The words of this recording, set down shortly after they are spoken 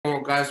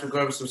guys, we'll go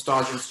over some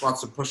starting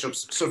squats and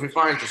push-ups. So if you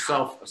find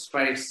yourself a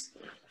space,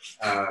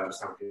 Sam,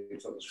 can you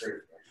talk the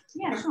screen?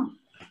 Yeah, sure.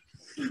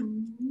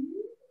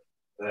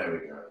 There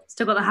we go.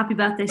 Still got the happy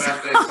birthday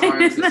Signs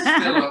sign. is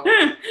still up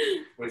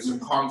with some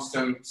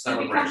constant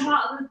celebration.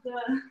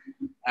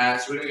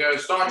 So we're going to go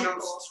star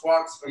jumps,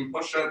 squats, and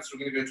push-ups. We're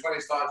going to go 20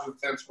 star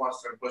jumps, 10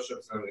 squats, 10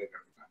 push-ups, and then we're going to go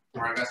from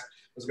there. All right, guys,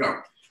 let's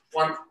go.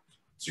 1,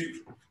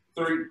 2,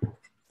 3,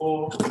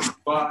 4,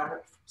 5,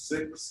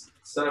 6,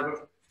 7,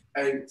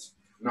 8,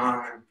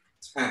 9,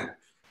 10.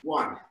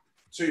 1,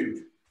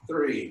 2,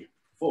 3,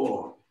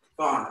 4,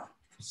 5,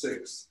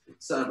 6,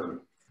 7,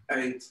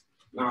 8,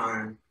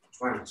 9,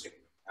 20.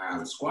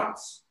 And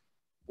squats.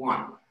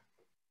 1,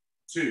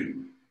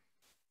 2,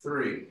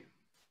 3,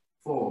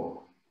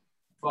 4,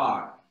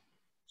 5,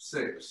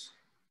 6,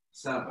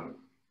 7,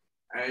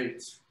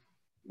 8,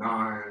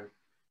 9,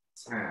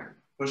 10.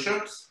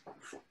 Push-ups.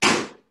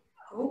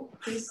 Oh,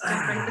 please stop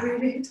right there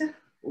later.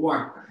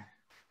 1,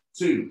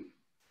 2,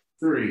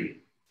 3,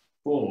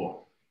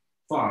 4,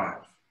 5,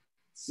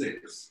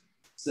 6,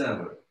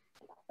 7,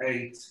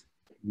 8,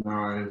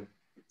 9,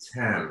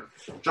 10.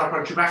 Drop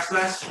onto your back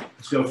splits.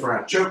 Let's go for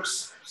our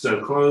chokes. So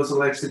close the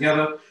legs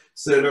together.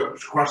 Sit up,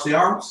 cross the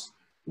arms.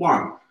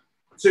 1,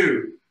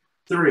 2,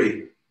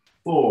 3,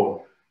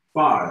 4,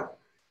 5,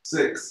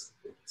 6,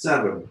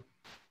 7,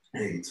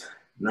 8,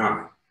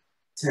 9,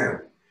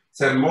 10.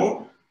 10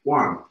 more.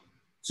 1,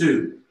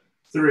 2,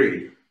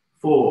 3,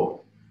 4,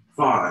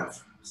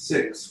 5,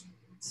 6,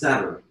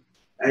 7,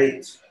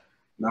 8,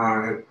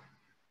 9,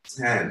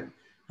 10.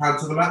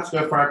 Hands to the mat. Let's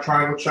go for our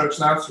triangle chokes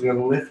now. So we're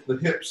going to lift the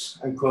hips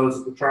and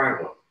close the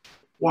triangle.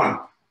 1,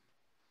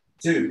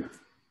 2,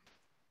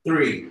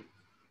 3,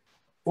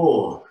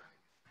 4,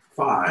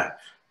 5,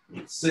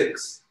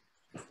 6,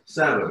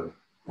 7,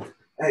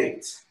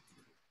 8,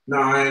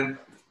 9,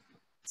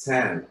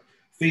 10.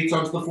 Feet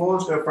onto the floor.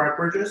 Let's go for our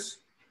bridges.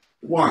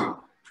 1,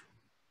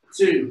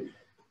 2,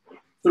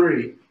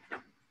 3,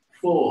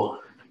 4,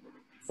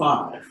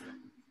 5,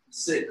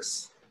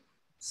 6,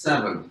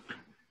 7,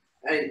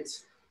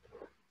 8,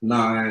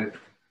 9,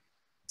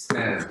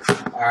 10.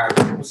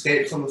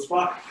 Escapes on the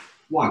spot.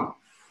 1,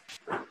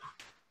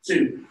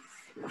 2,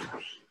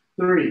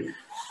 3,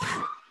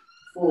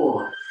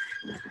 4,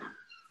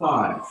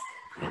 5,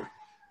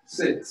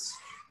 6,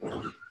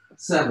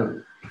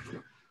 7,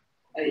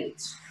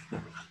 8,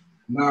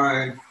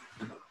 9,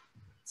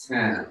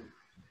 10.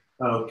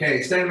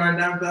 Okay, stay lying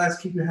down, guys.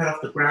 Keep your head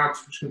off the ground.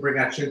 We're just going to bring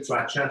our chin to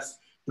our chest.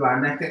 Do our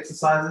neck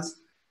exercises.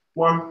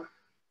 1,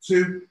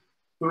 2,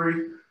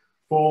 3,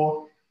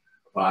 4,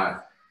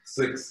 5,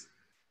 6,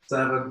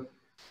 7,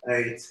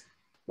 8,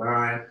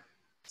 9,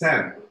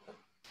 10.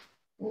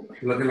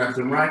 Looking left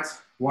and right.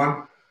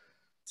 1,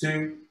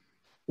 2,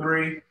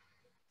 3,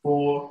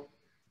 4,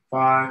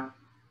 5,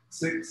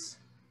 6,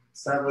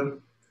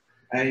 7,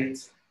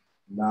 8,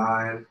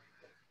 9,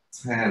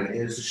 10.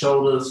 Here's the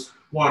shoulders.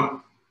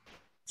 1,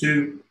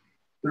 2,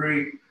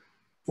 3,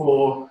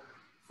 4,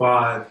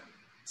 5,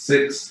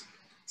 6,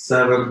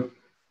 7,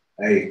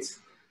 8,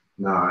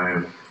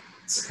 9,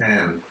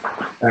 10.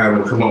 And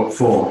we'll come up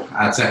for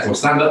our technical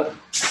stand-up.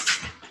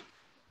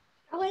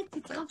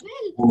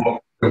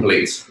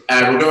 Complete.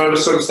 We'll go over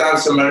some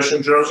stance and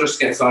motion drills just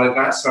to get started,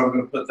 guys. So I'm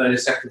going to put 30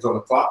 seconds on the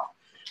clock.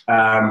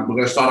 We're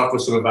going to start off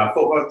with some of our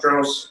footwork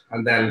drills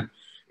and then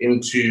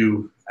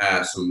into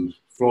some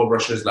floor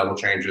brushes, level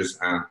changes,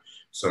 and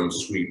some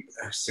sweep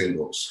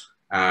singles.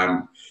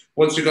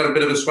 Once we've got a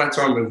bit of a sweat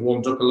on, we've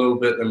warmed up a little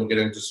bit, then we'll get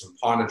into some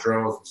partner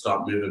drills and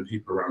start moving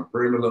people around the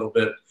room a little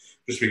bit,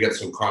 just so we get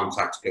some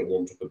contact to get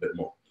warmed up a bit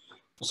more.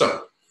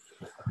 So,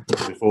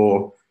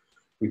 before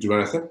we do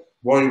anything,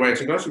 while you're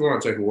waiting, guys, if you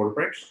want to take a water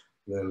break,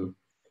 then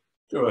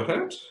go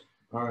ahead.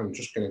 I'm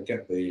just going to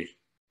get the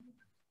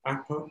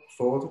app up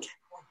for the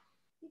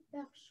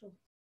timer.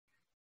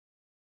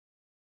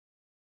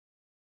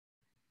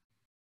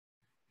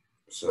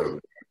 So,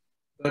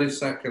 30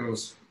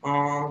 seconds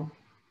on,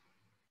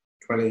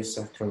 20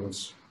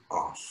 seconds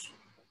off.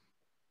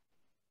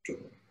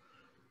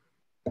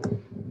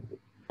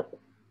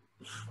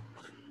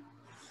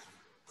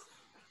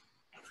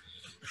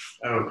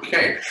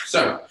 Okay,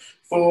 so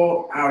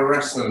for our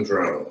wrestling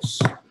drills.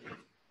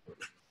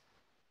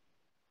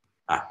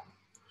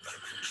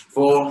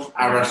 For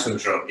our wrestling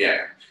drill,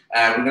 we're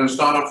going to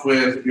start off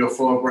with your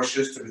floor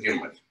brushes to begin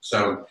with.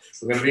 So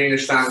we're going to be in your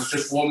stance,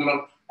 just warming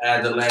up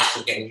the legs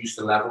and getting used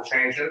to level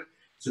changing.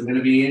 So we're going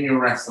to be in your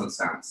wrestling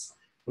stance.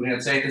 We're going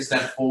to take a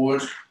step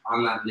forward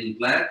on that lead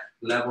leg,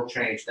 level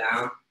change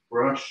down,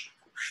 brush,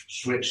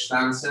 switch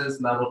stances,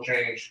 level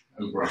change,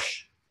 and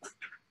brush.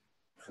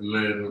 And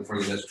moving from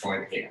this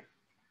point here.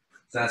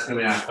 So that's going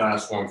to be our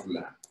first one from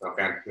there.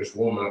 Okay, just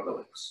warming up the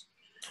legs.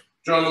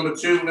 Drill number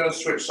 2, we're going to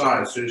switch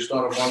sides. So you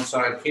start on one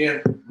side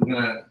here. We're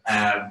going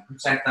to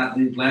protect that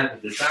lead leg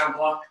with your down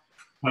block.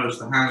 Post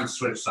the hands,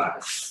 switch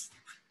sides.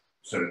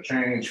 So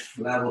change,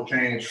 level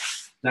change,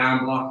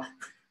 down block,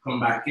 come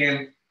back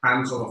in,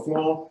 hands on the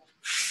floor,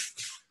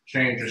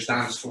 change your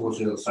stance towards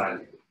the other side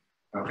of you.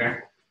 Okay?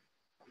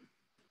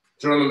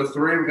 Drill number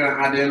 3, we're going to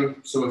add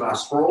in some of our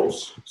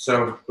sprawls.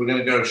 So we're going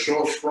to go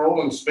short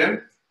sprawl and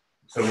spin.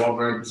 So while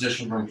we're in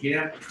position from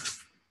here,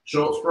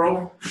 short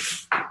sprawl,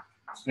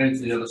 spin to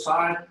the other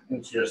side,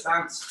 into your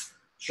stance,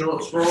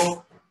 short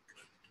sprawl,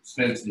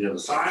 spin to the other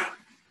side.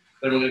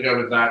 Then we're going to go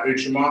with our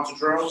Uchimata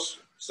drills.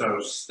 So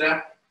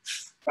step,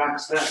 back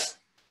step,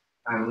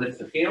 and lift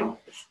the heel.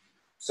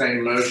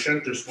 Same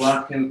motion, just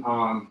working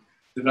on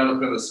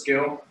developing the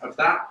skill of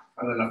that.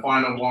 And then the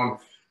final one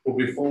will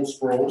be full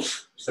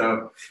sprawls.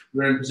 So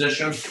we're in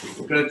position,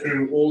 we'll go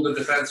through all the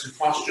defensive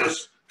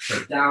postures.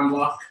 So down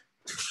lock,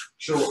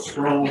 short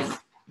sprawl,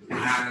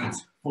 and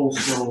full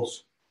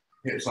sprawls,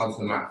 hips onto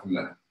the mat from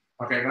there.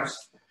 Okay,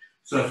 guys?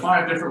 So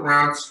 5 different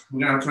rounds.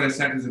 We're going to have 20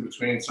 seconds in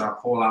between, so I'll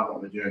call out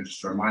what we're doing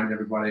just to remind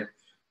everybody.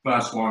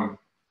 First one,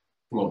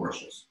 floor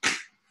brushes.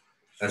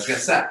 Let's get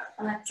set.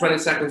 Alexa. 20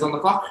 seconds on the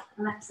clock.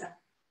 Alexa,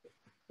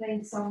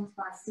 playing songs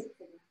by Stick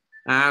Figure.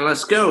 And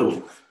let's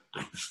go.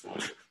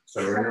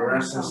 So we're in a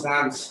resting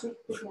stance.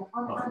 Just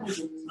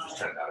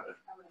turn that a bit.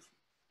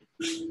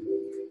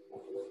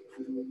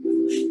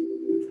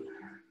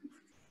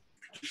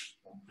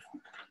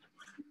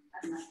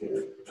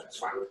 That's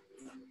fine.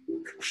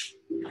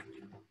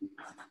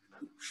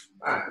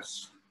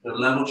 Nice. The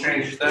level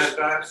changes there,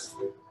 guys.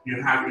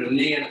 You have your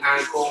knee and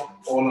ankle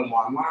all in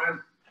one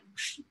line.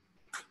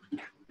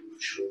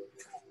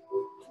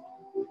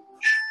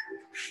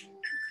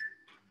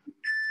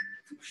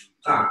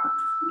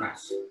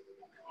 Nice.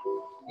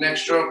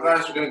 Next stroke,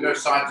 guys, we're going to go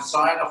side to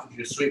side off of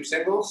your sweep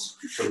singles.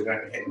 So we're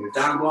going to hit your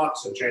down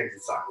blocks and change the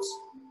sides.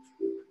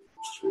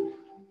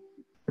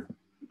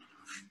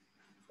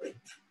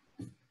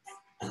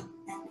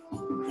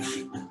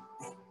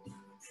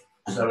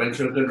 So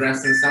into a good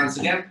resting stance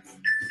again.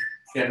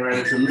 Get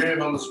ready to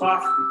move on the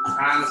spot,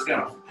 and let's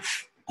go.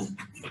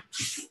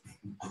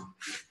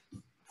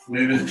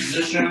 Move into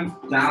position,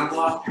 down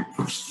block,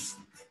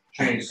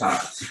 change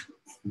sides.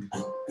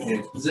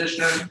 In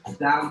position,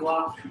 down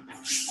block,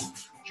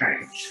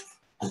 change.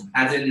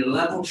 Add in your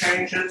level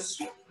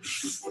changes.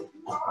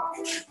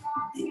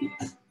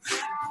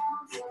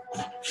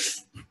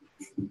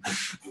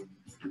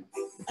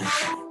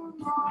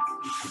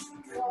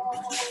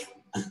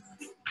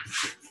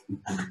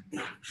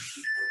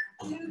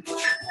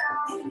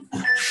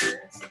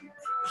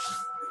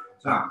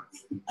 So,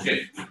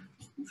 good.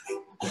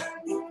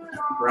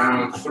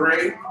 Round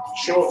 3,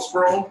 short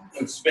sprawl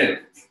and spin.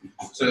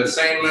 So the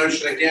same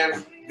motion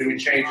again, then we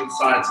change the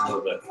sides a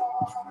little bit.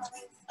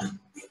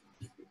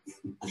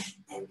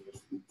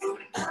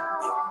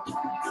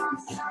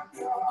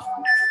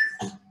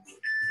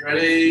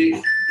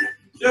 Ready,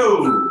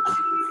 go.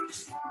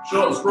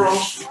 Short sprawl,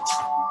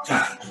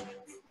 tap.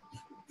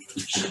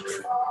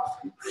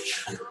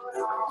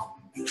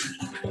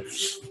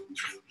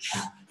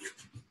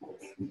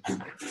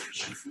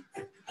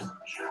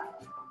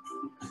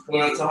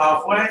 Coming up to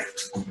halfway.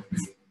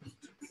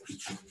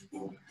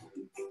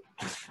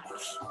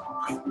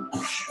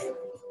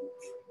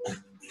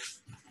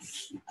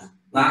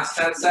 Last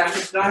 10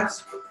 seconds,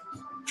 guys.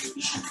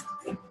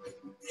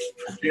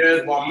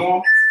 Good, one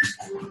more.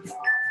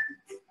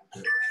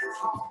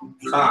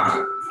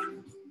 Time.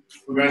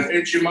 We're going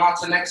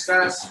Uchimata next,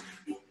 guys.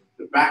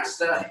 The back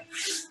step,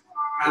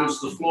 hands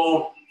to the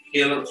floor,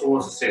 heel up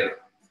towards the ceiling.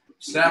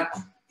 Step,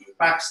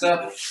 back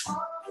step,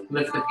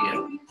 lift the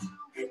heel.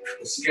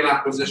 The skill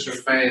acquisition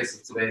phase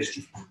of today's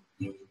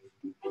training.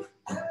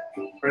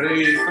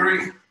 Ready,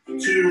 3,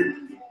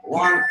 2,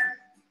 1,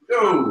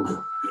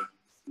 go.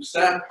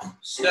 Step,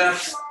 step,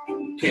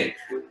 kick.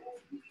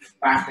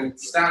 Back in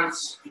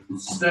stance,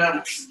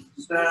 step,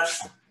 step,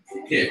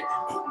 kick.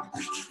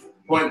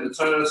 Point the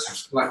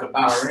toes like a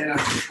ballerina.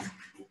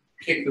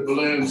 Kick the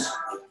balloons.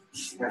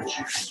 And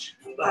change.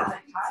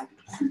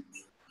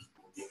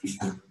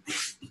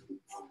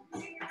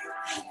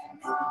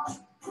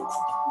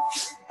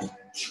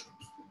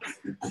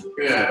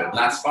 Good.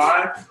 Last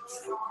 5.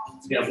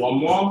 Let's get one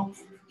more.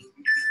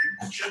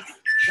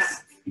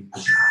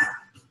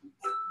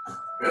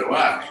 Good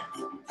work.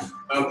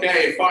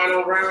 Okay,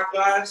 final round,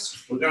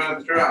 guys. We're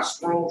going through our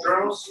sprawl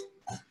drills.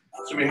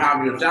 So we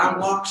have your down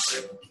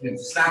blocks,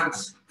 into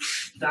stance,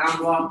 down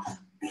block,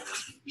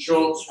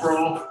 short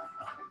sprawl,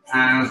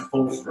 and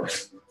full sprawl.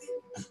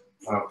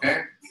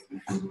 Okay.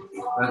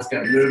 Let's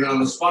get moving on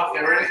the spot.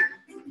 Get ready.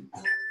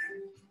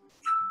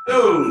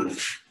 Go.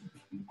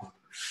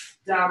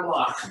 Down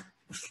block,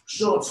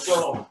 short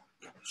sprawl,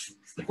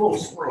 full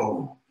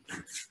sprawl.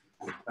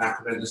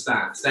 Back up into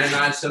stance. Stay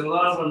nice and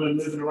low when we're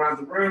moving around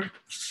the room.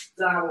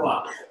 Down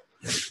block,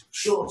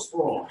 short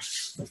sprawl,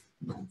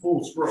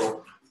 full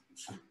sprawl.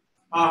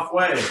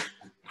 Halfway.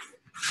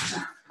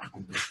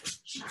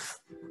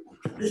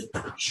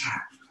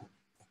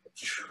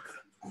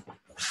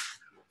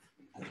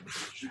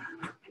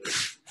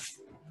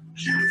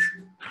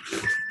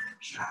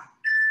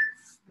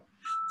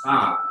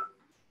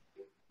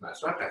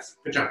 Nice work, guys.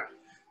 Good job.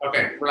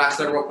 Okay, relax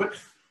there real quick.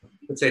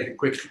 We'll take a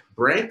quick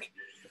break.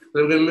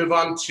 Then we're going to move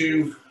on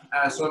to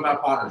some of our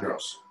partner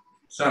drills.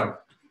 So,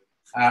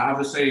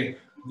 obviously,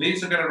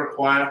 these are going to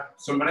require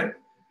somebody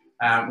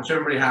which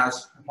everybody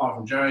has, apart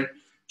from Joey.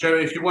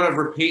 Joey, if you want to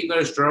repeat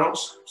those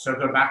drills, so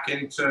go back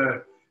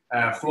into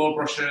floor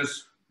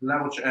brushes,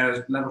 level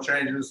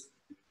changes,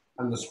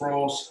 and the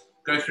sprawls.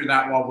 Go through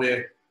that while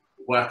we're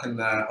working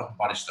the upper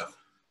body stuff.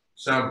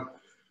 So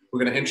we're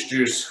going to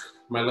introduce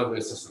my lovely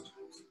assistant.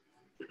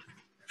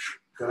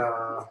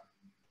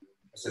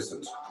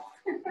 Assistant.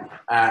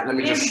 Let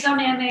me just.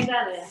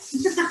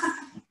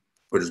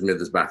 We'll just move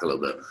this back a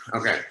little bit.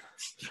 Okay.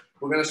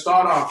 We're going to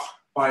start off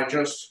by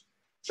just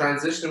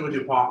transitioning with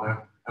your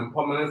partner and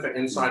putting them in for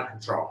inside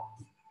control.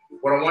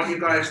 What I want you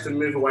guys to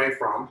move away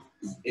from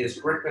is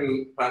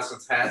gripping the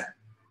person's head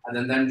and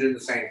then them doing the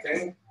same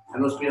thing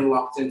and us being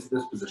locked into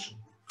this position.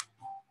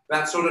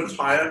 That sort of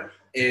tie-up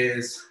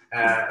is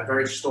a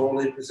very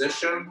stally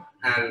position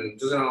and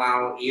doesn't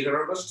allow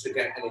either of us to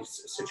get any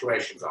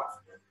situations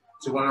off.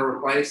 So we want to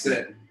replace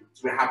it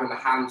to be having the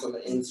hands on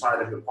the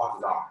inside of your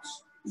partner's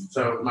arms.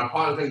 So my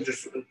partner's going to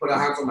just put her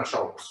hands on my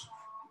shoulders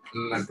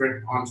and then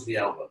grip onto the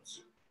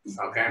elbows.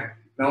 Okay?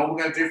 Now what we're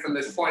going to do from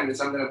this point is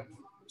I'm going to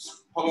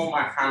pull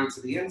my hand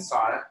to the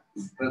inside,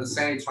 but at the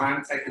same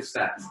time take a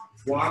step.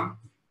 1,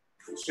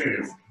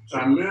 2. So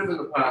I'm moving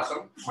the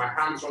person, my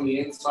hands on the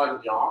inside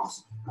of the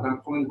arms, and I'm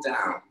pulling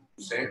down.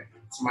 You see?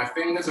 So my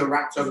fingers are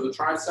wrapped over the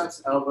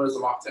triceps, elbows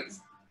are locked in.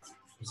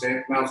 You see?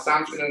 Now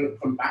Sam's going to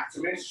come back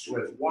to me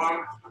with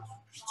 1,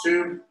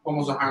 2,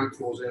 pummels the hand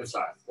towards the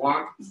inside.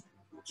 1,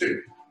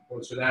 2.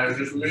 So there,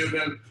 just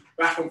moving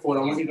back and forth.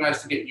 I want you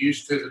guys to get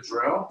used to the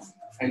drill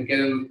and get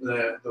in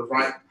the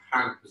right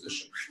hand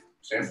position.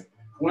 See?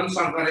 Once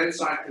I've got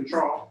inside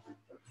control,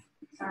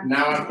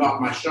 now I've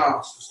got my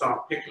shots to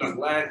start picking up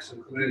legs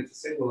and coming into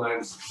single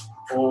legs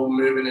or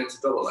moving into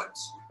double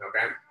legs.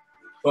 Okay?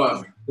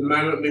 But the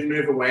moment we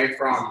move away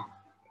from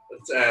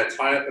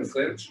tie up and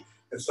clinch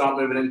and start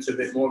moving into a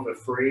bit more of a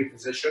free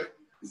position,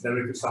 then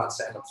we can start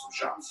setting up some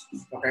shots.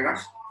 Okay,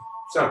 guys?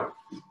 So,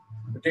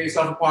 get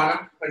yourself a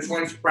partner. I just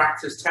want you to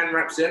practice 10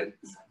 reps in.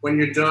 When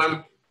you're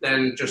done,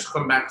 then just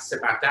come back,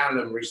 sit back down,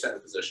 and reset the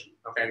position.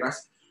 Okay,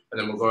 guys? And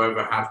then we'll go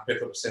over how to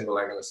pick up a single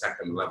leg in a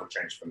second, level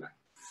change from there.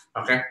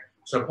 Okay?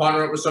 So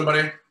partner up with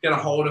somebody, get a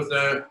hold of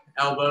the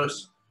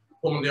elbows,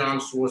 pull the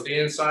arms towards the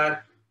inside.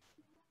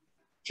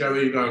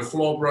 Joey, you're going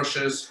floor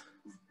brushes.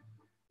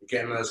 You're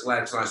getting those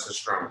legs nice and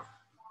strong.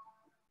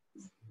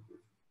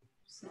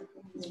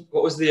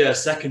 What was the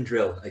second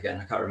drill again?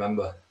 I can't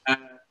remember.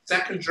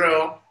 Second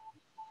drill,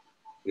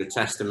 you're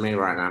testing me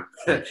right now.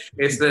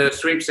 It's the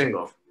sweep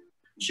single.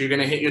 So you're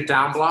going to hit your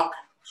down block.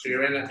 So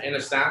you're in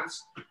a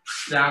stance,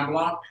 down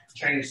block,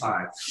 change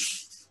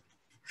sides.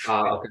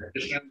 Okay.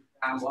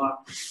 Down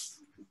block,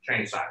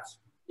 change sides.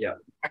 Yeah.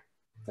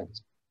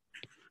 Thanks.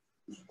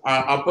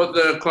 I'll put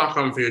the clock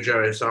on for you,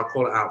 Joey, so I'll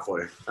call it out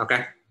for you.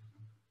 Okay?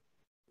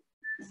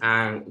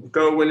 And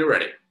go when you're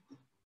ready.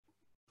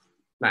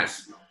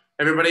 Nice.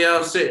 Everybody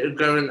else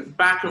going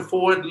back and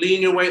forward,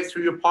 lean your weight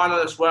through your partner.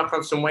 Let's work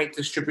on some weight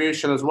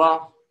distribution as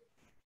well.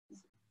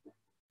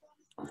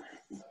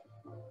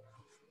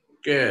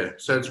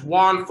 Good. So it's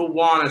 1 for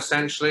 1,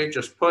 essentially.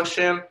 Just push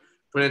in,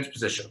 put into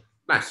position.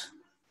 Nice.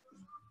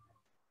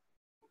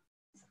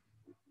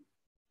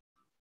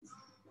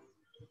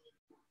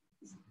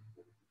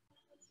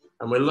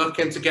 And we're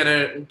looking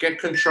to get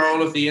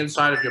control of the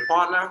inside of your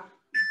partner.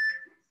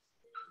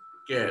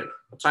 Good.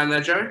 What time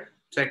there, Joe?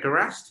 Take a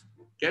rest.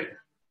 Good.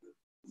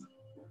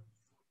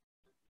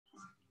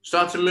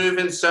 Start to move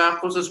in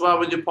circles as well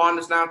with your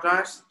partners now,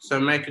 guys. So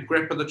make a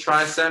grip of the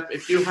tricep.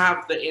 If you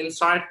have the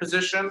inside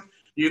position,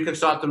 you can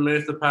start to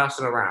move the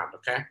person around,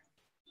 okay?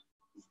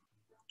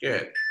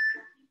 Good.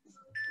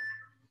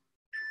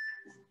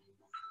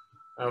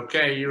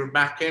 Okay, you're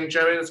back in,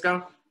 Joey, let's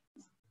go.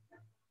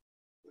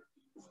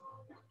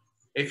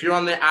 If you're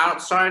on the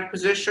outside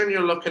position,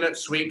 you're looking at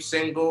sweep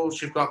singles.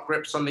 You've got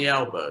grips on the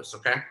elbows,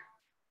 okay?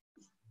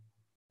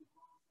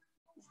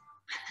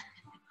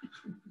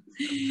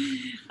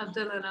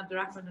 Abdullah and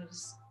Abdurrahman are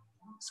just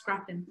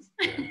scrapping.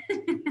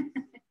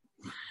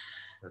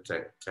 I'll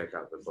take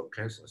out the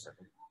bookcase in a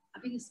second. I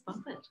think it's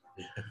bumped.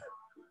 Yeah.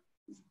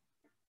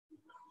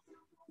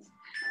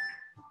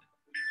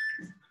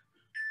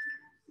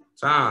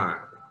 Time.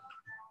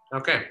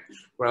 Okay,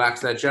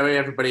 relax there, Joey.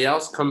 Everybody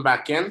else, come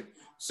back in.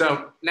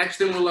 So next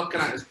thing we're looking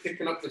at is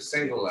picking up the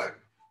single leg.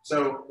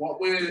 So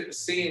what we're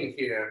seeing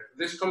here,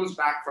 this comes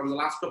back from the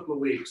last couple of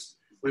weeks.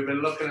 We've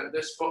been looking at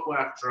this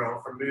footwork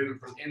drill from moving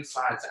from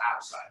inside to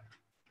outside.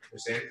 You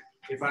see,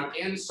 if I'm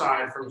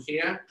inside from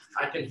here,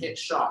 I can hit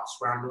shots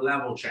where I'm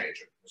level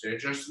changing. So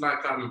just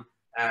like I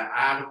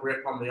have a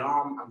grip on the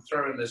arm, I'm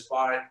throwing this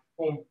by,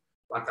 boom,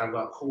 like I've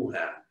got cool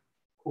hair.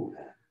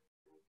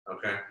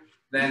 Okay.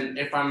 Then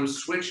if I'm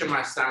switching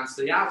my stance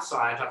to the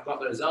outside, I've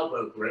got those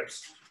elbow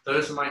grips.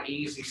 Those are my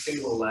easy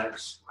single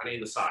legs on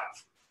either side.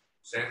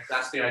 See,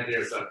 that's the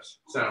idea of those.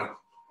 So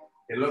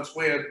it looks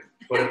weird,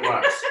 but it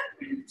works.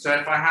 So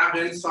if I have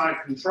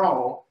inside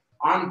control,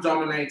 I'm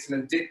dominating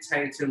and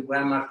dictating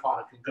where my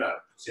partner can go.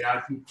 See,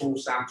 I can pull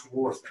Sam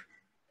towards me.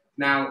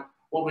 Now,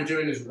 what we're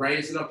doing is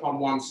raising up on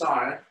one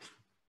side,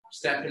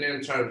 stepping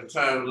in toe to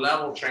toe,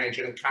 level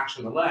changing and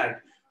catching the leg.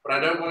 but I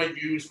don't want to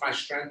use my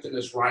strength in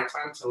this right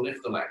hand to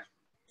lift the leg.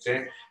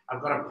 See,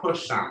 I've got to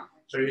push down.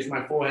 So I use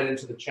my forehead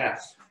into the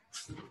chest.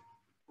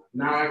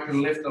 Now I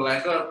can lift the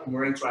leg up and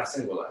we're into our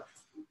single leg.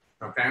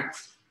 Okay?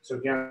 So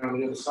again, on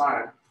the other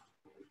side,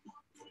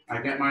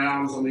 I get my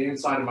arms on the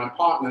inside of my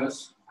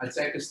partner's. I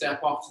take a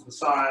step off to the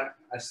side.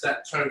 I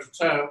step toe to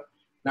toe.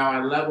 Now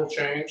I level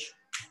change,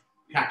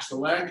 catch the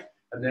leg,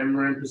 and then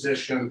we're in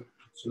position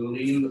to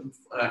lean,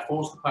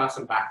 force the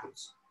person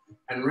backwards.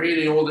 And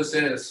really all this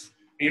is,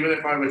 even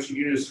if I were to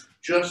use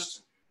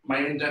just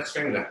my index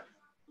finger.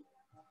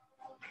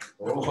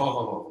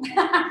 Oh,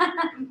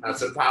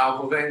 that's a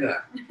powerful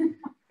finger.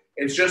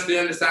 It's just the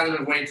understanding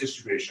of weight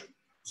distribution.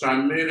 So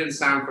I'm moving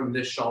Sam from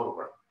this shoulder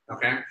grip,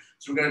 okay?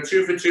 So we're going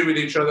 2 for 2 with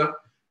each other.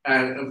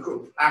 And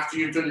after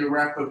you've done your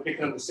rep of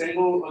picking up the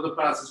single, other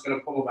person's going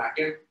to pull back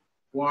in.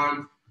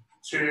 1,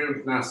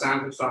 2. Now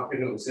Sam can start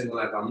picking up the single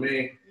leg on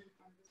me.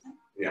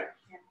 Yeah.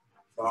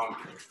 Boom.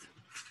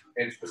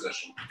 Into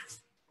position.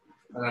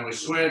 And then we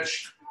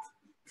switch,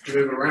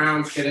 move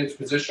around, get into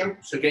position.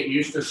 So get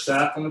used to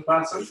circling the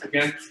person.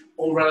 Again,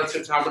 all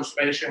relative to how much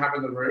space you have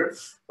in the room.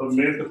 But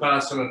move the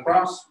person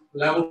across,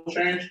 level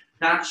change,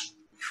 catch,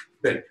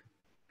 big.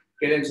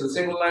 Get into the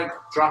single leg,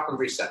 drop and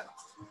reset.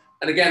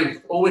 And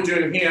again, all we're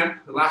doing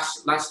here, the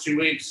last 2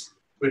 weeks,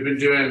 we've been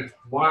doing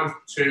 1,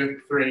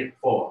 2, 3,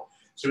 4.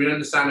 So we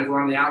understand if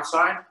we're on the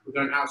outside, we're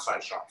going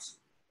outside shots.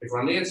 If we're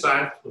on the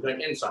inside, we're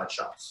going inside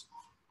shots.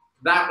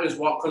 That is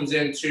what comes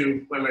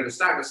into when we're in a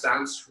stagger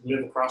stance. We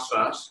move across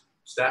first,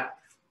 step,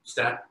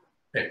 step,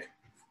 pick.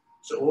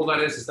 So all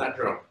that is that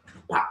drill.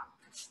 Pow.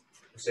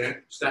 See?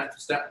 Step,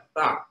 step,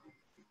 bam.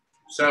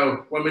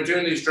 So when we're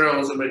doing these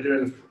drills and we're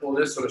doing all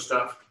this sort of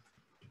stuff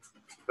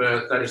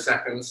for 30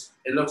 seconds,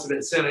 it looks a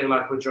bit silly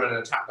like we're joining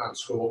a tap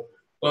dance school,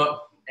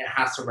 but it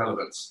has some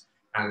relevance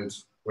and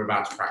we're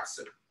about to practice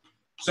it.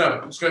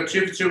 So let's go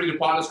 2 for 2 with your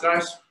partners,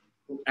 guys.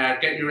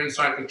 Get your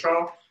inside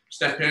control,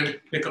 step in,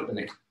 pick up the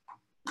knee.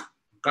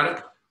 Got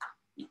it?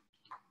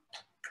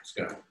 Let's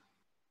go.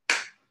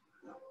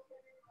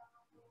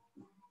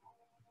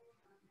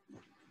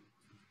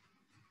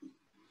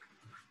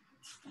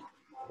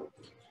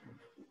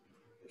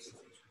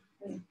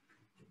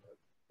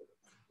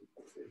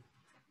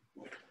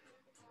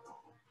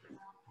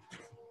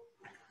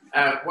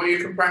 Well, you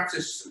can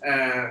practice.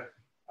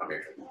 Okay.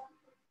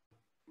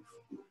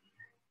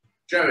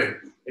 Joey,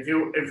 if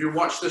you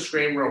watch the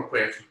screen real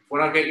quick,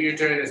 what I'll get you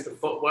doing is the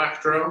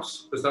footwork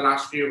drills, because the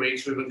last few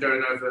weeks we've been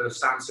going over the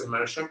stance in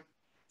motion.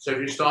 So if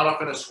you start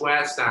off in a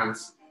square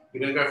stance,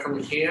 you're going to go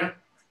from here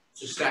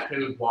to step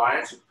in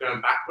wide,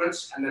 going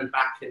backwards, and then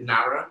back in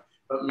narrow,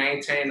 but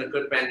maintain a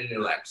good bend in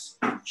your legs.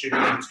 So you're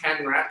doing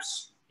 10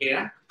 reps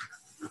here,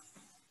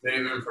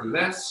 moving from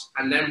this,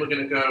 and then we're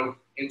going to go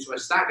into a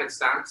staggered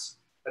stance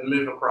and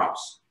move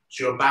across.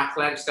 So your back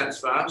leg steps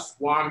first.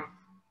 1,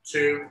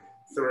 2,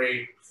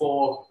 3,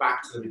 4,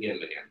 back to the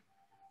beginning again.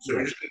 So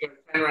we're just going to go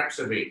 10 reps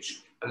of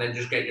each, and then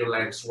just get your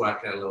legs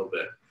working a little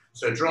bit.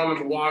 So drill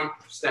number 1,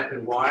 step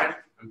in wide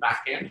and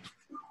back in.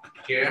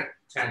 Here,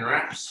 10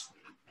 reps.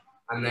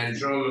 And then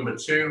drill number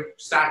 2,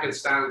 staggered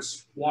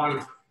stance,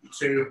 1,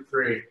 2,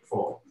 3,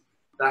 4.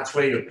 That's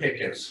where your pick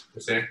is, you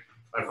see?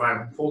 If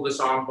I pull this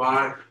arm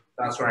by,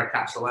 that's where I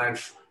catch the leg,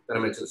 then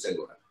I'm into the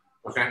single leg,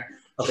 okay?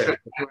 Okay.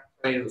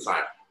 On the other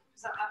side.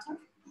 Is that that time?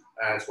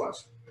 It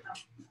was.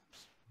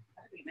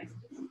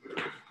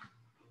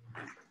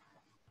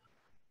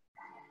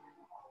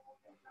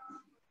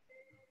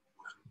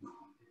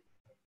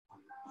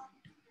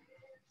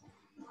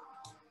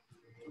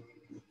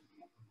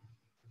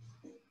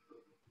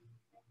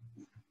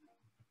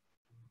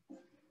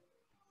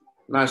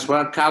 Nice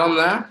work, Callum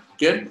there.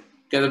 Good.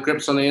 Get the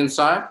grips on the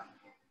inside.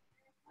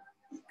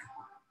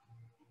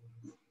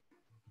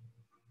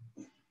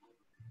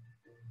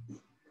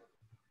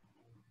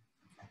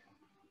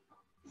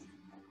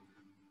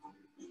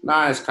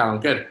 Nice,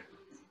 Callum. Good.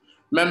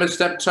 Remember to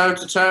step toe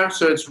to toe,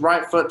 so it's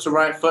right foot to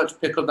right foot to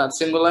pick up that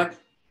single leg.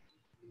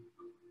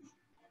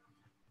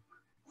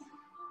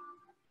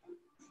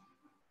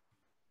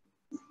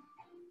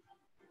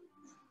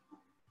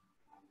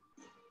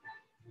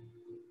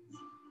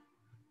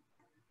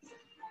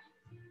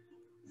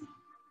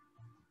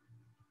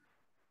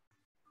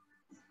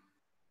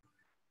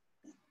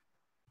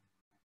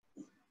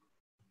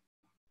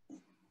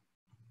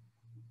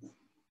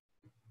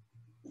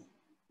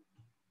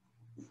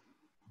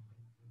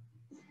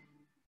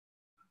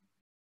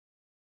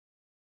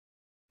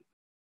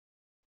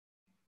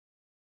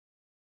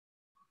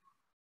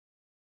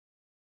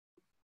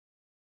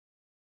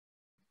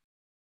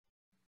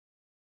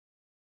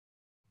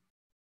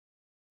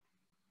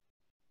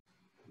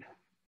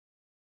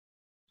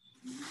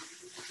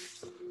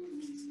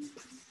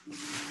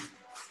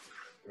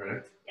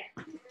 Ready?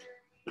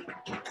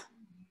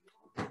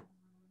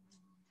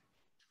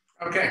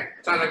 Okay,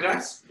 time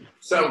guys.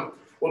 So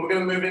what we're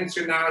going to move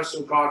into now is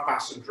some guard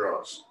pass and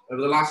draws.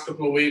 Over the last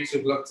couple of weeks,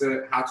 we've looked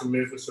at how to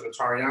move with sort of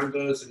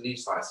Toriandos and knee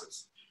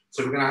slices.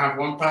 So we're going to have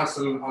one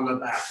person on the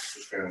back.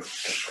 Just going to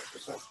check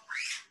this out.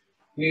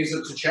 Knees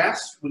up to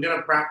chest. We're going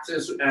to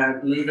practice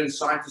moving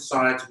side to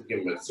side to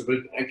begin with. So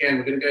again,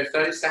 we're going to go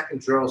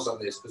 30-second drills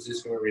on this because this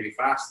is going to be really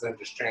fast, then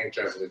just change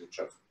over with each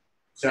other.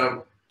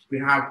 So we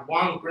have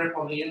one grip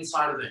on the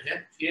inside of the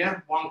hip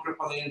here, one grip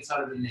on the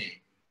inside of the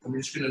knee. And we're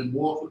just going to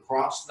walk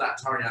across to that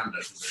Toriando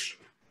position.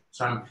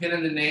 So I'm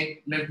pinning the knee,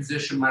 mid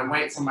position, my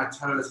weight's on my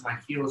toes, my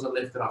heels are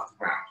lifted off the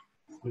ground.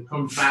 We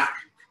come back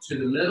to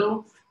the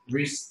middle,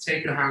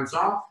 take your hands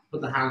off,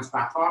 put the hands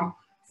back on,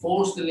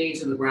 force the knee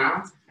to the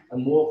ground,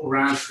 and walk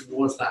around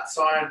towards that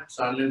side,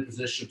 so I'm in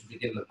position to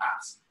begin the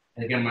pass.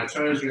 And again, my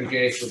toes are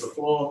engaged with the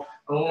floor,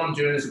 and all I'm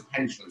doing is a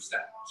pendulum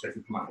step. So if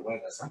you come out of the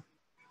way, that's it.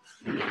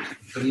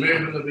 The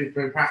movement that we've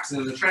been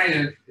practicing in the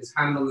training is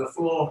hand on the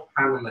floor,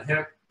 hand on the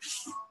hip,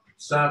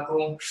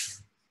 circle,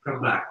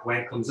 come back.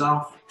 Weight comes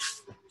off,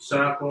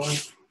 circle,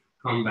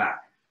 come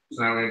back.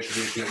 So now we're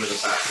introducing it with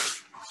a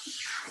pass.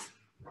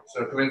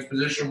 So come into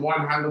position,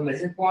 one hand on the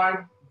hip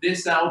line.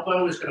 This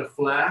elbow is going to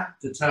flare,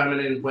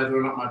 determining whether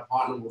or not my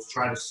partner will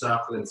try to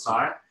circle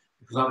inside.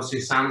 Because obviously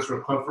Sam's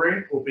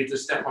recovery will be to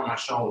step on my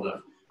shoulder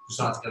to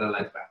start to get a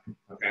leg back,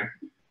 okay?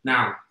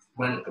 Now,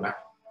 when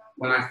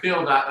I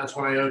feel that, that's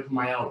when I open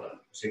my elbow.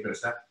 See, go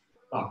step,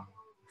 boom.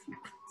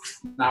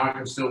 Now I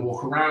can still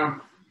walk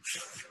around,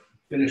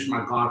 finish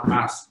my guard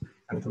pass,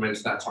 and come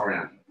into that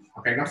Toriando.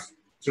 Okay, guys?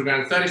 So we're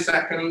going 30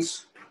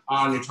 seconds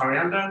on your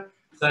Toriando,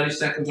 30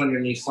 seconds on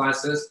your knee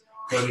slices.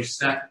 When you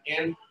step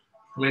in,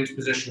 come into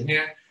position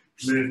here,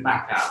 move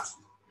back out.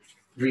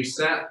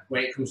 Reset,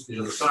 weight comes to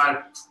the other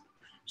side,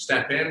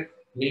 step in,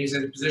 knees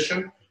into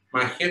position.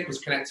 My hip is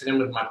connected in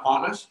with my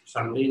partner's,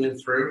 so I'm leaning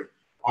through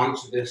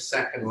onto this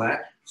second leg.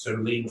 So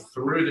lean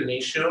through the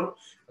knee shield,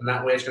 and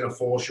that way it's going to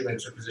force you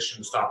into a position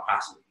to start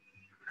passing.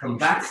 Come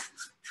back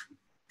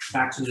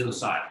to the other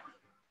side.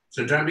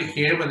 So don't be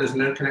here where there's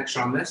no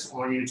connection on this. I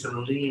want you to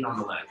lean on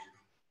the leg.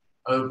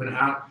 Open it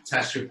out,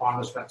 test your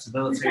partner's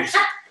flexibility. Not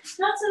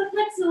so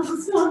flexible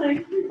this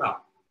morning.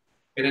 Well,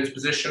 get into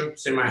position,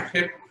 see my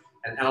hip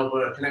and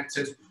elbow are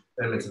connected,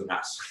 then I'm into the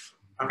pass.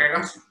 Okay,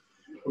 guys?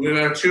 We're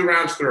going to go 2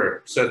 rounds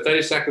through. So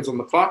 30 seconds on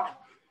the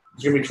clock.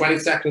 There's going to be 20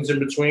 seconds in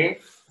between,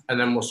 and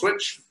then we'll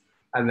switch,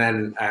 and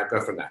then go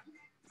from there.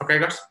 Okay,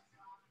 guys?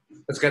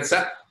 Let's get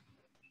set.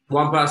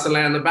 One person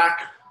lay on the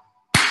back,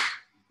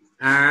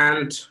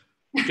 and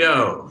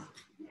go.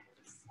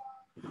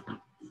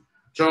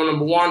 Drill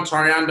number 1,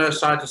 Toriando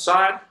side to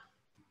side.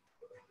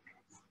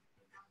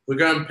 We're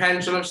going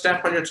pendulum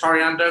step on your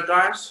Toriando,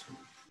 guys.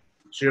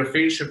 So your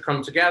feet should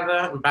come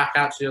together and back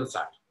out to the other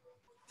side.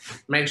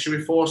 Make sure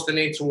we force the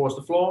knee towards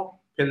the floor,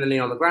 pin the knee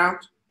on the ground.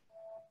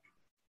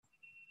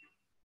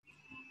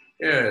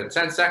 Good,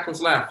 10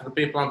 seconds left for the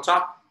people on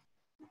top.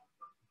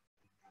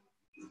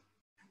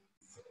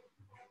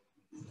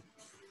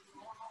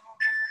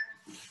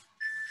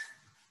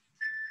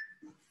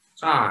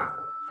 Time.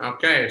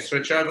 Okay,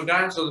 switch over,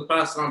 guys, so the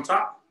person on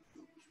top.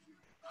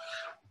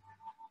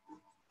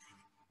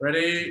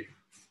 Ready,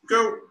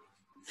 go.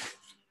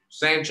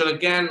 Same drill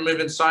again,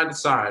 moving side to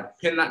side.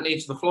 Pin that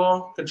knee to the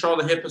floor. Control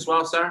the hip as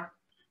well, Sarah.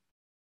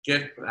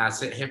 Good,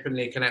 that's it, hip and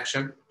knee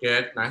connection.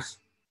 Good, nice.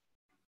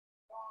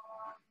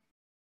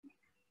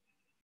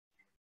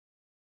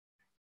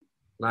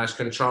 Nice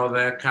control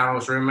there,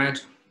 Callum's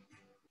roommate.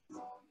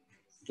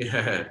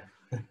 Good.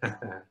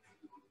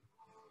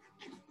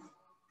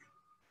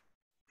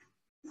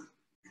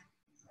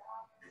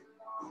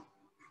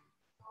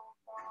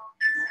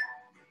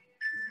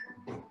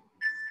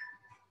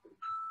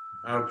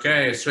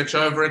 Okay, switch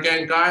over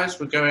again, guys.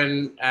 We're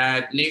going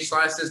knee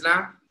slices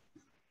now.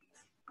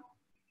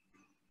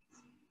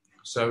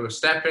 So we'll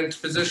step into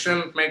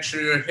position, make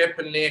sure your hip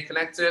and knee are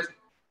connected,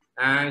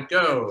 and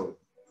go.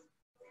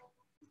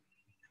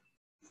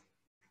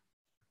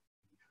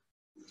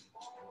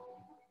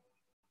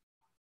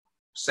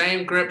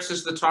 Same grips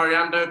as the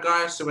Toriando,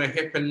 guys, so we're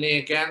hip and knee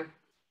again.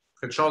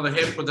 Control the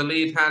hip with the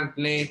lead hand,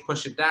 knee,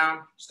 push it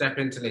down, step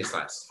into knee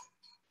slice.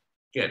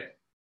 Good.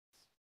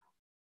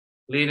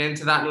 Lean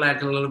into that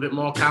leg a little bit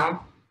more, Callum.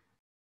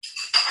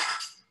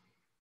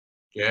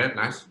 Good,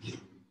 nice.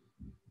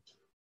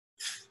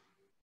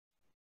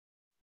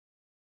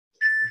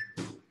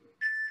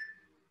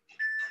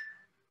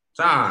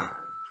 Time.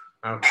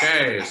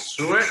 Okay,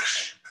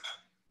 switch.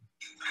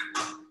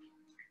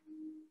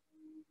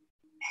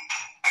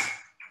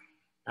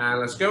 And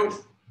let's go.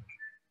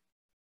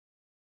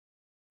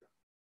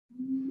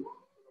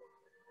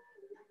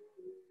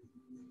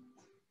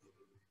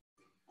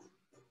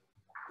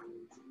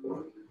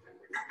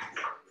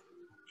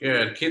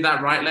 Good. Keep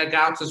that right leg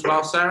out as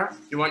well, Sarah.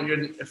 You want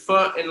your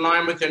foot in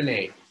line with your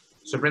knee.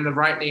 So bring the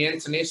right knee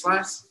into knee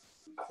slice.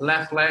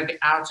 Left leg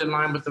out in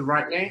line with the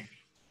right knee.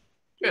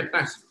 Good,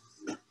 nice.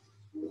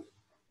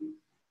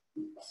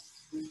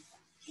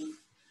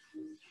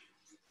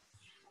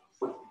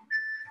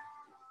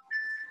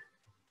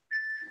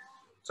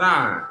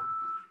 Time.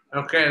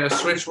 Okay, let's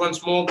switch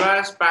once more,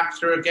 guys. Back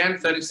through again,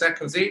 30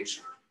 seconds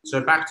each.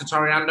 So back to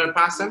Toriando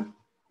passing.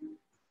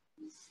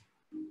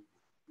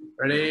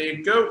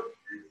 Ready, go.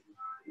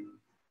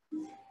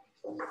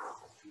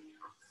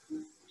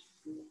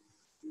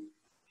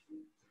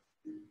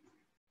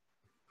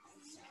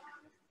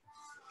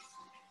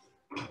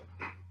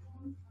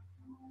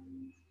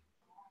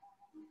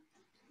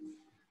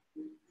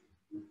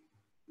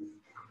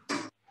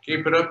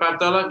 Keep it up,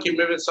 Abdullah. Keep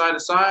moving side to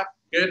side.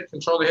 Good.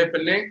 Control the hip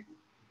and knee.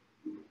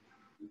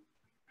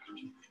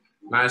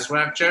 Nice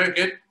work, Joe.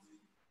 Good.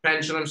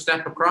 Pendulum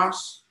step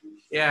across.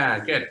 Yeah,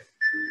 good.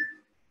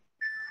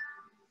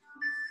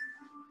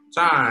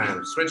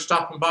 Time. Switch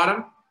top and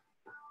bottom.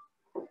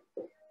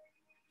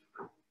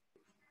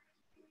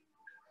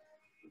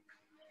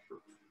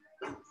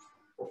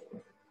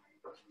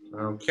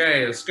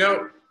 Okay, let's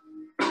go.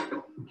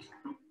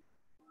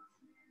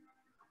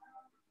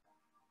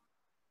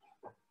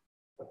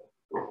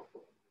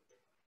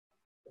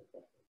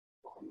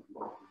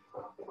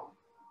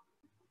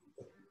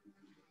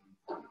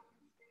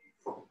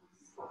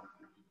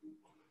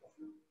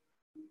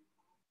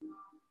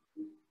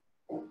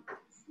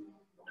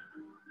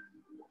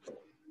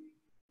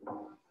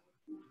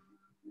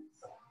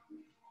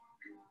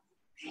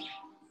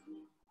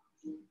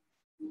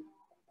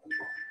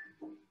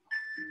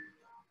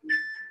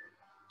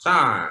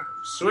 Time.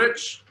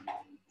 Switch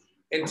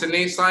into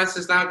knee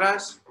slices now,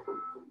 guys.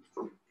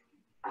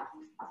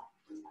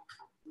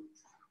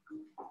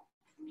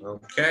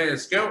 Okay,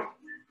 let's go.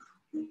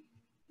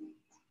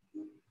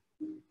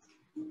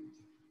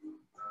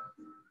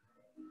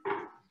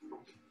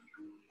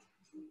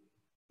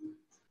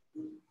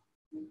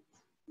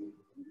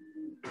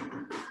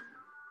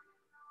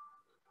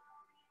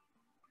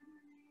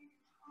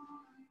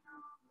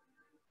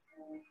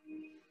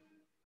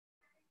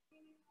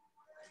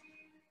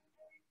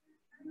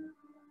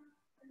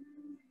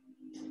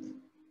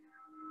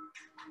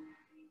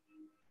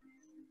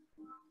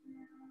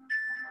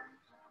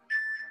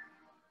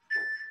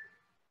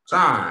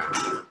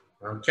 Time.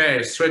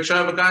 Okay, switch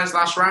over, guys,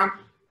 last round.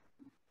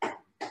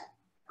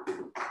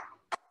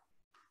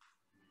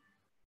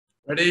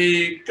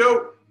 Ready,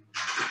 go.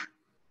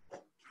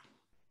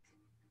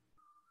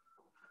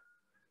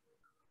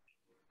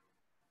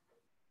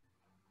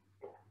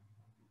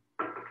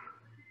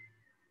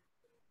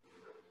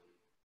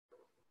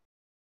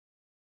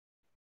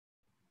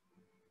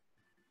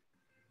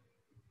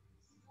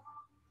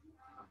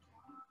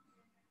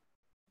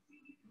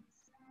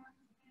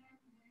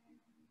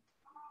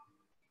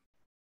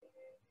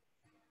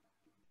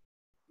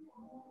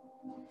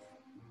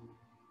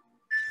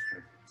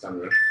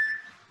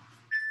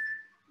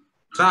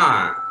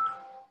 Time.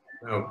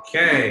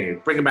 Okay,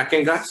 bring it back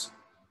in, guys.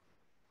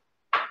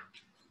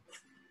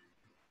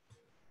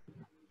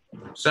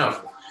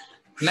 So,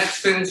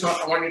 next thing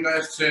I want you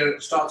guys to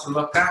start to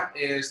look at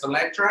is the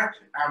leg drag,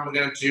 and we're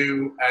going to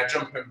do a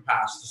jump and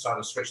pass to sort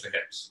of switch the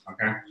hips,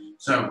 okay?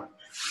 So,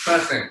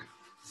 first thing,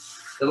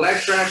 the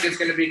leg drag is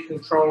going to be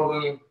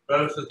controlling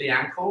both of the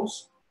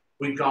ankles.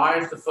 We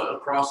guide the foot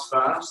across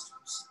first,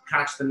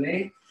 catch the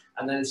knee,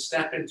 and then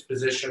step into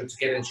position to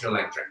get into your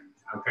leg drag,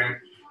 okay?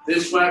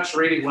 This works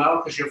really well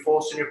because you're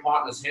forcing your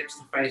partner's hips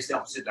to face the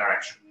opposite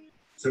direction.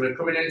 So we're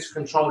coming in to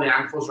control the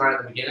ankles right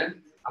at the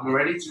beginning. I'm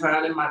already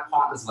turning my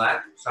partner's leg,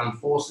 so I'm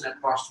forcing it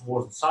across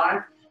towards the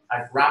side.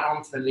 I grab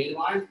onto the knee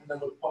line, and then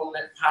we're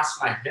pulling it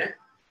past my hip.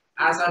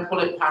 As I pull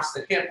it past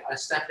the hip, I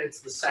step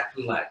into the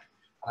second leg.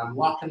 And I'm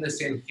locking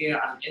this in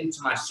here and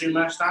into my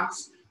sumo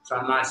stance. So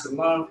I'm nice and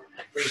low,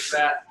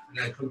 reset, and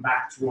then come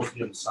back towards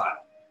the other side.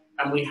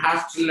 And we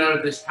have to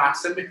know this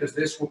pattern because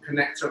this will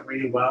connect up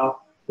really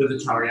well with the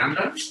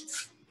Toriando.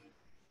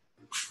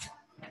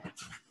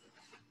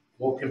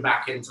 Walking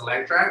back into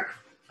leg drag.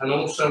 And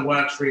also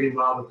works really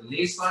well with the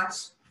knee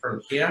slice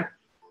from here.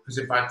 Because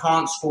if I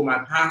can't score my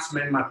pass,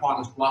 maybe my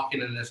partner's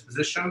blocking in this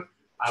position,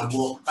 I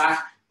walk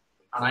back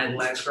and I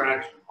leg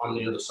drag on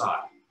the other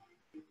side.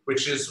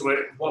 Which is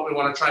what we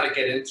want to try to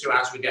get into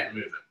as we get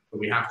moving. But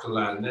we have to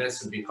learn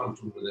this and be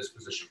comfortable with this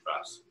position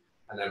first.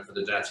 And then for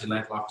the dirty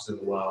leg locks in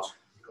the world,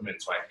 come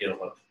into our heel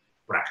hook,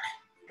 rack.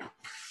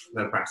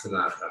 No practicing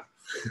that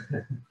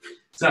though.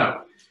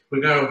 So we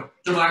go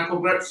double ankle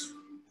grips.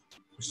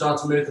 We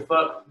start to move the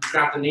foot,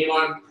 grab the knee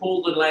line,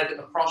 pull the leg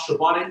across your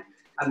body,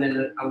 and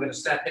then I'm going to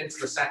step into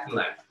the second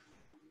leg.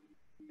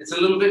 It's a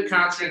little bit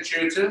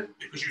counterintuitive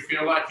because you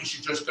feel like you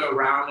should just go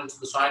around into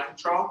the side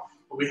control,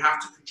 but we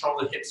have to control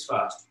the hips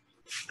first.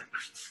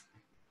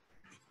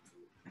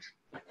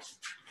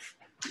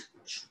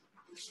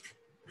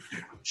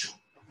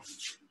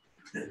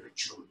 And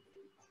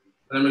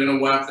then we're going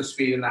to work the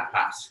speed in that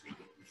pass.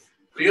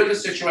 The other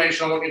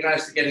situation I want you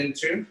guys to get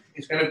into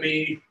is going to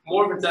be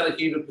more of a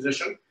delicate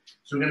position.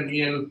 So we're going to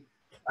be in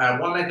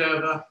one leg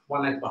over,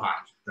 one leg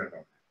behind.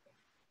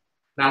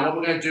 Now what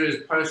we're going to do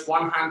is post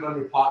one hand on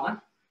your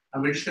partner,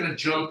 and we're just going to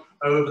jump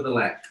over the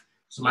leg.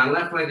 So my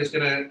left leg is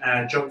going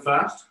to jump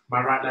first,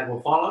 my right leg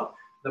will follow,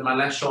 then my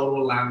left shoulder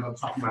will land on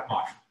top of my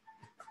partner.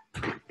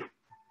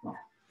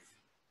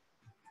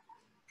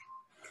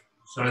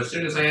 So as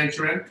soon as I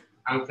enter in,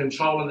 I'm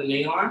controlling the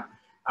knee line.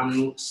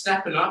 I'm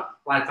stepping up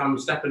like I'm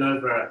stepping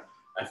over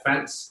a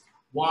fence.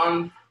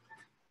 1,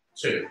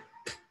 2,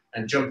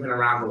 and jumping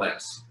around the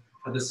legs.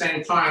 At the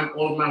same time,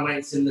 all of my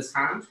weight's in this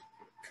hand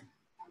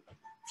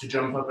to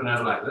jump up and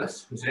over like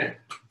this. You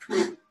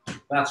see?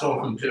 That's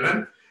all I'm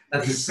doing.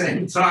 At the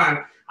same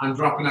time, I'm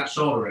dropping that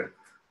shoulder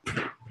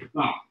in.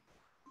 1,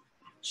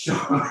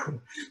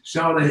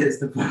 shoulder hits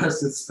the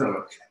person's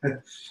stomach.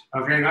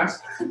 Okay, guys?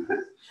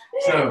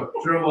 So,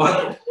 drill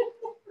 1,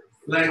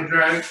 leg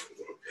drag.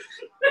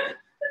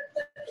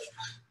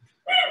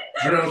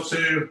 Drill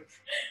 2,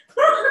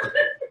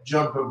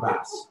 jump and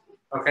pass.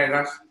 Okay,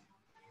 guys?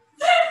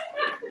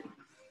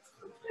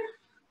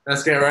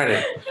 Let's get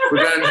ready.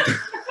 We're going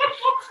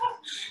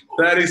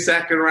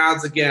 30-second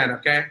rounds again,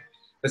 okay?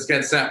 Let's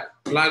get set.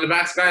 Line the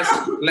backs, guys.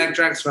 Leg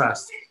drags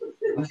first.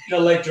 I'm just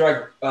gonna leg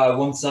drag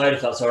one side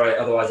if that's all right.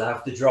 Otherwise, I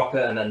have to drop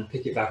it and then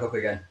pick it back up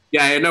again.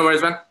 Yeah, no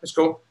worries, man. It's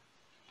cool.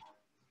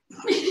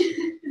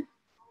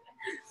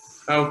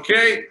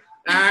 Okay,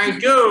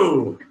 and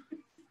go.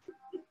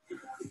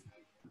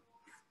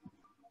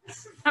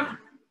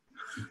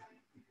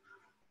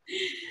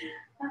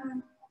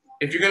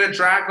 If you're gonna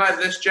drag like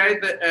this,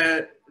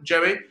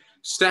 Joey,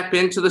 step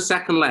into the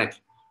second leg.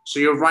 So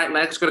your right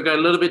leg's gonna go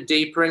a little bit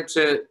deeper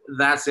into,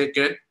 that's it,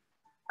 good.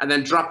 And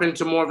then drop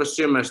into more of a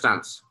sumo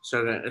stance.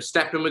 So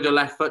step in with your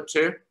left foot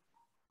too.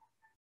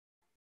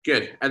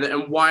 Good, and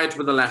then wide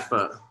with the left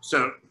foot.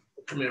 So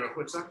come here real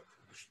quick, sir.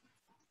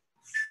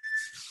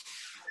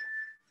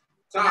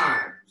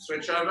 Time,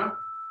 switch over.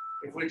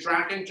 If we're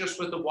dragging just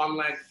with the one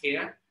leg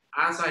here,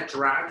 as I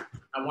drag,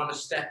 I want to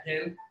step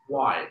in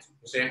wide.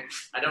 You see,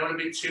 I don't want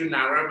to be too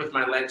narrow with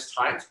my legs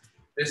tight.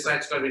 This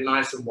leg's going to be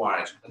nice and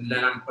wide, and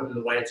then I'm putting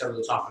the weight over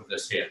the top of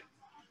this here.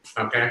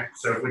 Okay,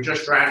 so if we're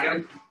just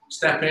dragging,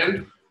 step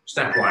in,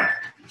 step wide.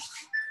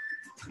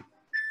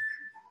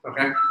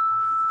 Okay,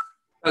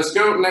 let's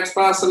go. Next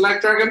person,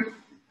 leg dragging.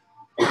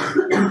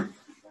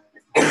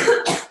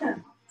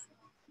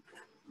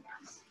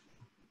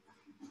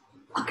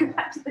 Welcome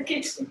back to the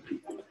kitchen.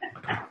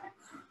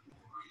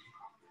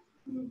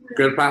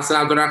 Good pass,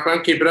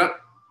 Abdurrahman. Keep it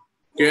up.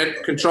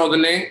 Good. Control the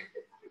knee.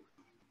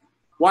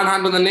 One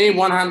hand on the knee,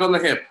 one hand on the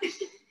hip.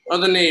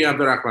 Other knee,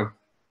 Abdurrahman.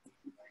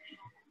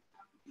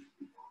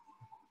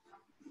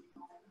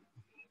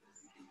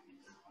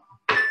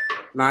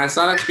 Nice,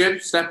 Alex.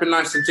 Good. Step in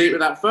nice and deep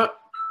with that foot.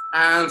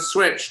 And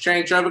switch.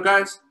 Change over,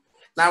 guys.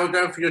 Now we're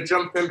going for your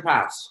jump in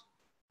pass.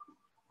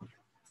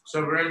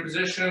 So we're in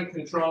position.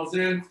 Controls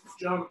in.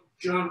 Jump,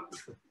 jump.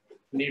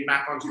 Knee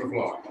back onto the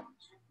floor.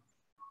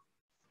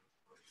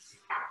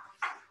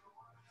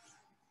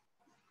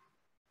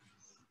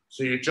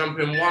 So you jump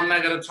in one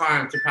leg at a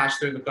time to pass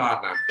through the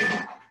guard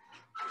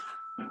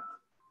now.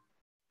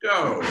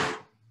 Go.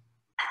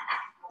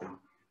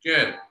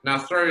 Good. Now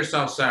throw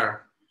yourself,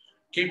 Sarah.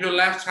 Keep your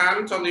left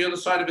hand on the other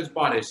side of his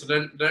body, so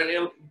don't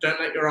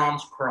let your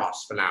arms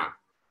cross for now.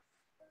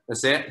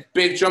 That's it.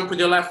 Big jump with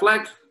your left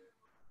leg.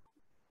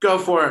 Go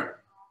for it.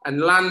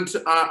 And land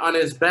on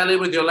his belly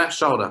with your left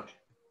shoulder.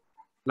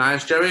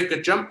 Nice, Joey.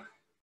 Good jump.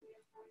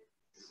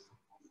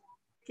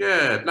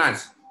 Good.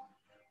 Nice.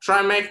 Try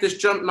and make this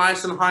jump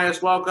nice and high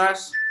as well,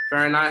 guys.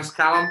 Very nice,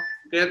 Callum.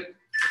 Good.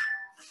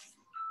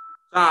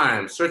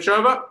 Time. Switch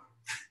over.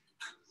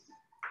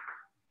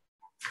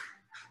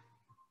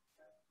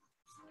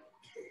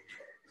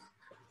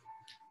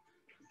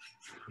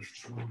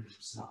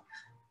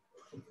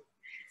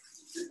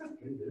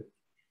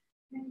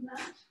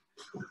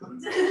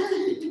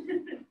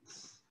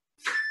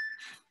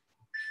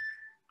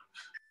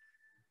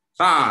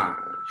 Time.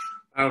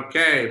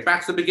 Okay,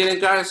 back to the beginning,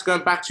 guys.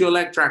 Going back to your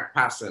leg drag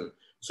passing.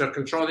 So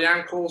control the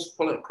ankles,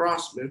 pull it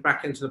across, move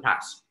back into the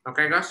pass.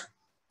 Okay, guys?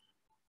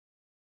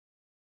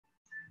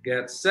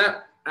 Get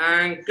set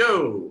and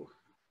go.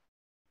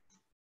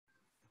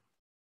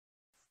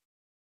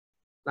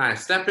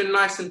 Nice. Step in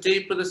nice and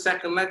deep with the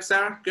second leg,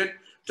 Sarah. Good.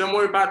 Don't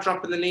worry about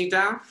dropping the knee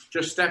down.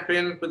 Just step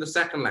in with the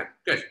second leg.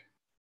 Good.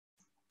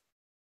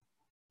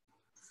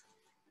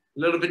 A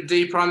little bit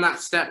deeper on that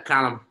step,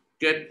 Callum.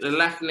 Good. The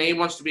left knee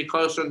wants to be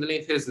closer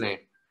underneath his knee.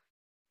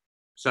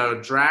 So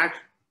drag,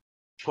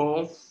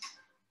 pull.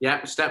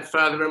 Yep, step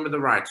further in with the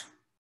right.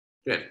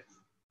 Good.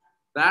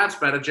 That's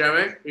better,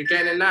 Joey. You're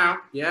getting it now.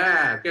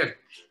 Yeah, good.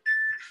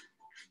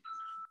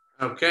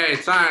 Okay,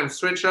 time.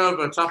 Switch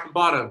over, top and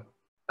bottom.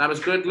 That was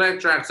good leg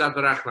drags,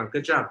 Abdurrahman.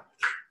 Good job.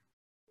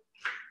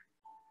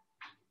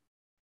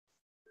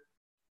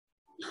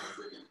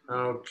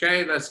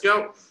 Okay, let's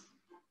go.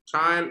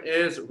 Time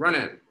is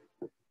running.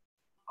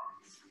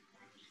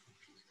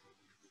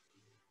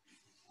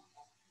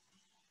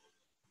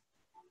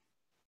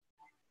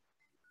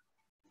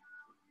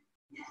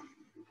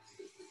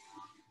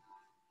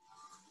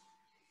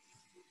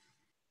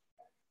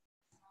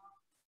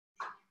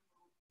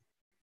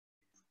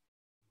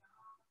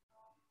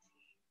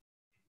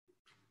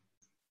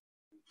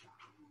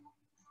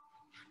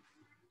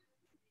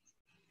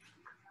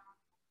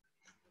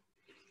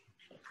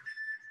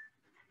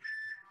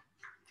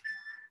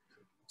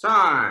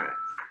 Time.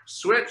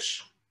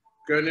 Switch.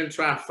 Going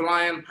into our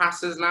flying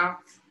passes now.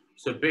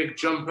 So big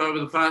jump over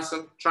the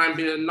person. Try and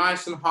be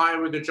nice and high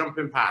with the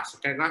jumping pass.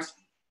 Okay, guys?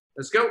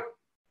 Let's go.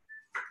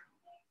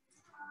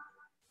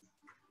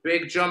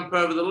 Big jump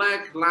over the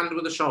leg, land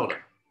with the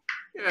shoulder.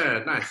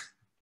 Good, nice.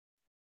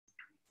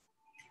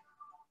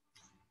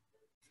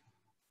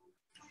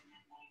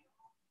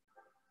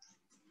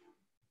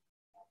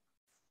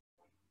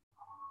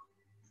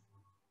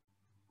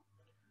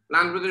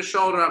 Land with your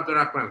shoulder up,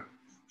 Abdurrahman.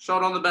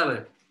 Shoulder on the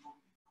belly.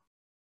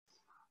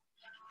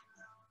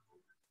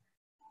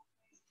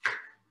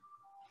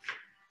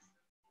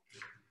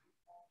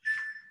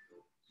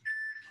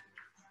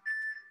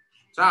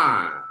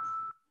 Time.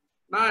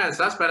 Nice,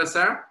 that's better,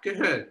 Sarah.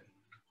 Good.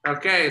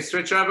 Okay,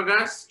 switch over,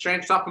 guys.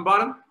 Change top and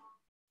bottom.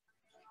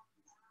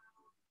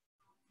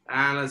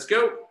 And let's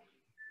go.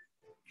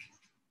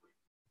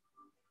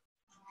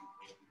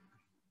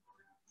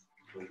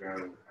 We go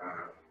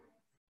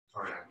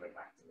Toriando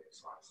back to mid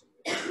slice.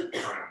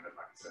 Toriando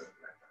back to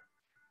left hand.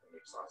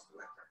 Mid slice to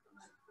left hand.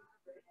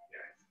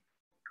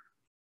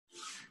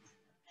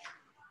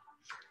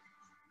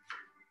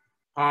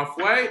 Yeah.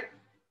 Halfway.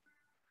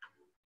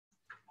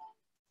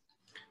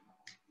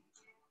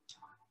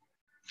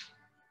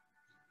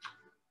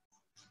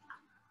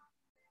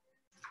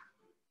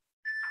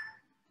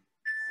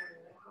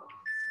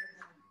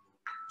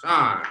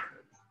 Time.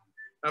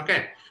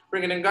 Okay,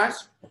 bring it in,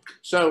 guys.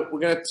 So we're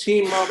going to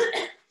team up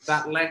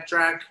that leg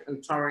drag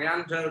and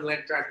Toriando,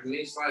 leg drag and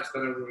knee slice that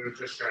we were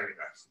just showing you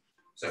guys.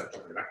 So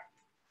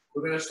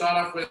we're going to start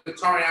off with the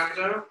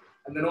Toriando,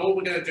 and then all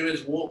we're going to do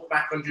is walk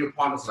back under your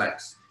partner's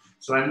legs.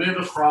 So I move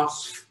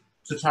across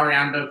to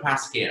Toriando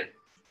past here.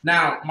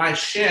 Now my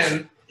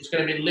shin is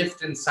going to be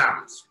lifting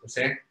Sam's. You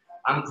see,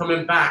 I'm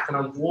coming back and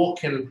I'm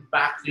walking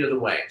back the other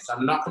way. So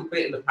I'm not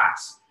completing the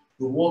pass.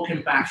 We're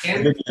walking back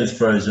in. Your video's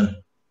frozen.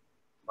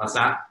 What's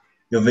that?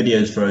 Your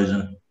video's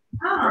frozen.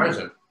 Oh.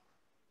 Frozen.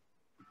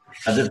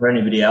 Has it for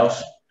anybody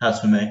else? Has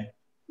for me.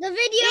 The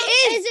video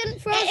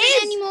isn't frozen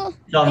anymore.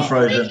 It's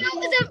unfrozen. The video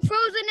isn't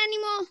frozen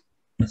anymore.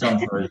 It's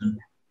unfrozen.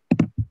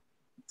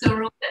 So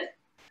we're all good?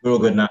 We're all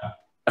good now.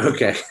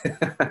 Okay.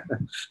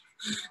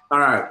 All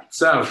right.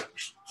 So,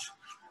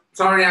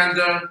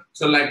 Toriando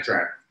to leg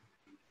drag.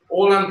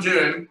 All I'm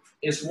doing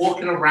is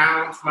walking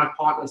around my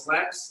partner's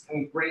legs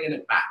and bringing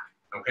it back.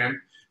 Okay.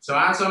 So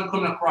as I'm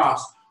coming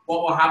across,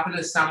 what will happen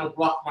is Sam will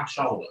block my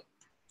shoulder.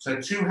 So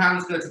 2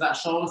 hands go to that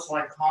shoulder, so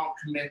I can't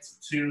commit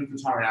to the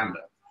Toriando.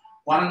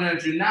 What I'm going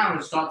to do now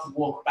is start to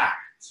walk back.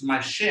 So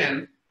my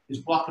shin is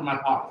blocking my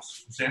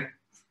partner's. You see?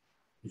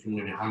 You can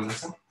move your hand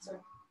this one.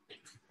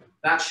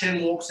 That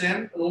shin walks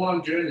in, and all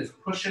I'm doing is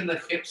pushing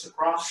the hips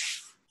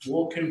across,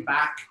 walking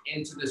back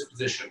into this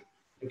position.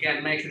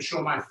 Again, making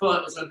sure my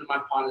foot is under my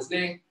partner's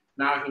knee.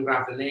 Now I can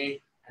grab the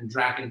knee and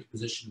drag into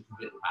position to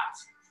complete the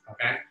pass.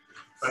 Okay?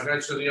 If I go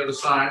to the other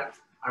side,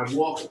 I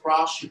walk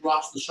across, she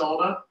blocks the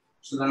shoulder.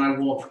 So then I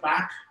walk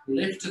back,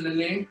 lifting the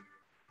knee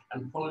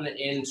and pulling it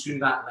into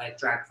that leg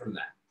drag from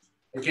there.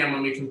 Again,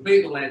 when we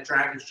complete the leg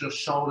drag, it's just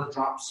shoulder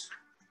drops.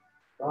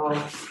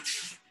 And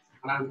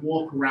I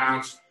walk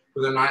around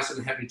with a nice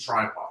and heavy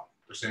tripod.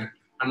 You see?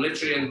 I'm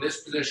literally in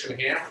this position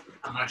here,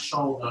 and my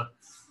shoulder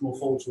will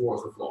fall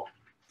towards the floor.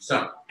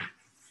 So,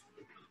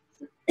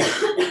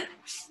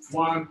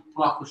 1,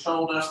 block the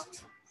shoulder,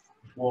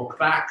 walk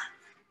back,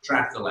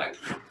 drag the leg.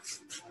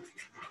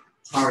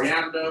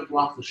 Toriando,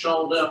 block the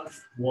shoulder,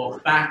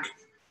 walk back,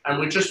 and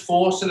we're just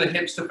forcing the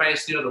hips to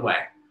face the other way.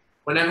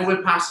 Whenever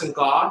we're passing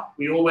guard,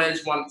 we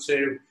always want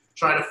to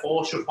try to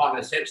force your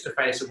partner's hips to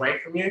face away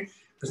from you,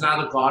 because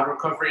now the guard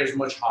recovery is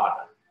much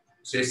harder.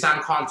 So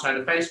Sam can't turn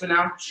to face me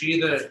now.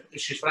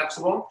 If she's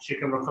flexible, she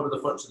can recover the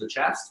foot to the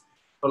chest,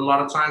 but a lot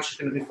of times she's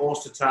going to be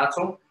forced to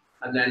turtle,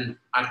 and then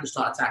I can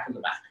start attacking the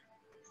back.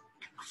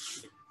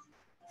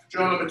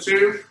 Drill number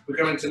 2, we're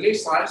going to knee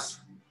slice,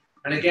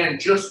 and again,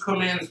 just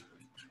come in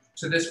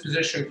to this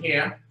position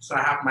here. So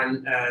I have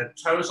my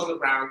toes on the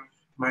ground,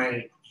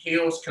 my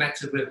heels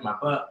connected with my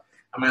butt,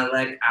 and my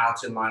leg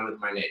out in line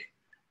with my knee.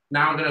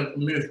 Now I'm going to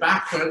move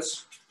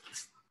backwards.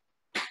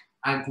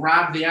 I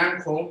grab the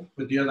ankle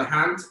with the other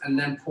hand and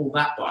then pull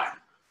that by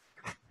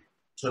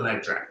to a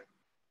leg drag.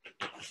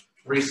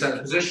 Reset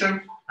the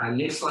position and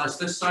knee slice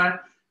this side.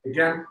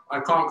 Again,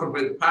 I can't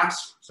complete the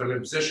pass, so I'm in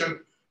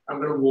position. I'm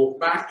going to walk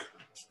back,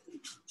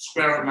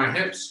 square up my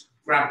hips,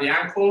 grab the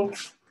ankle,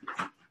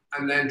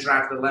 and then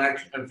drag the leg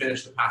and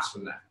finish the pass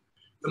from there.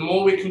 The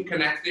more we can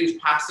connect these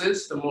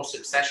passes, the more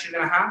success you're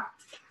going to have.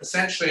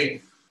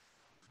 Essentially,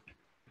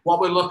 what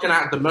we're looking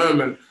at the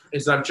moment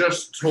is I've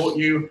just taught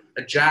you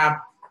a jab,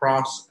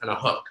 cross, and a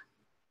hook,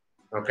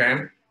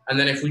 okay? And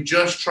then if we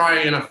just try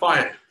in a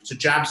fight to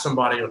jab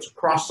somebody or to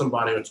cross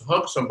somebody or to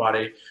hook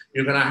somebody,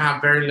 you're going to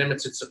have very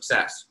limited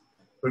success.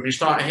 But if you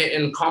start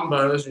hitting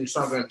combos and you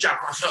start going jab,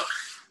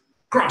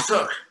 cross,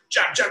 hook,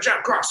 jab, jab,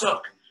 jab, cross,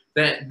 hook,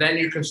 then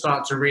you can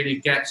start to really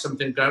get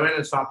something going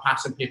and start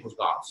passing people's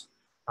guards.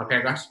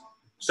 Okay, guys?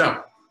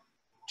 So,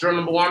 drill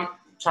number 1,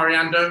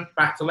 Toriando,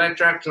 back to leg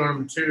drag. Drill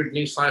number 2,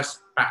 knee slice,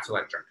 back to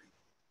leg drag.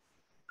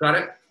 Got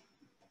it?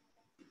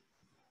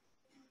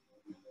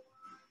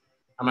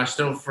 Am I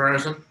still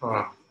frozen?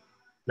 Oh,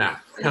 no.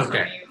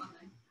 Okay.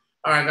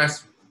 All right,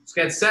 guys. Let's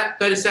get set.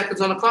 30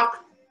 seconds on the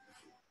clock.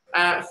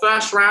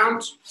 First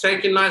round,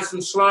 take it nice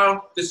and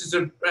slow. This is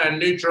a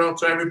new drill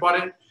to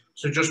everybody.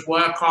 So just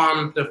work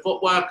on the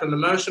footwork and the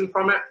motion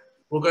from it.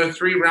 We'll go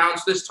 3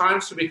 rounds this time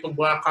so we can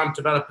work on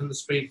developing the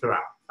speed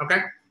throughout.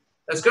 Okay?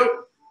 Let's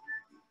go.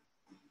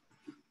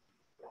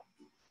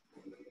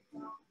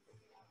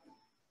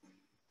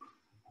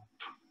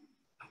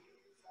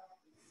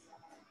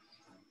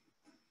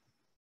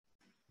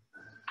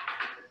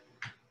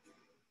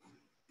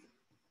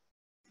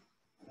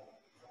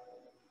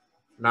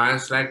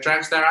 Nice leg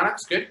drags there,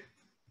 Alex. Good.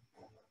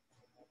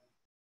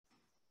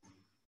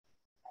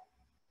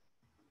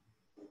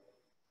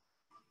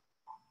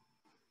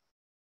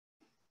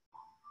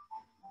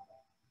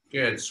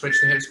 Good. Switch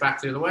the hips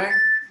back the other way.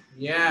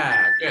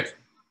 Yeah, good.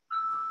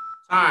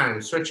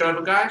 Time. Switch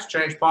over, guys.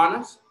 Change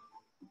partners.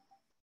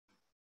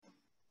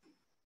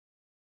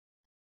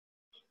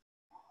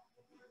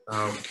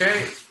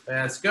 Okay,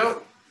 let's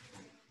go.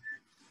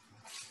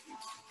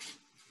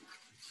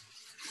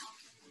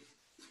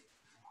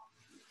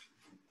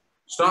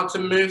 Start to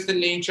move the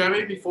knee,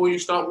 Joey, before you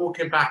start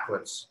walking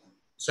backwards.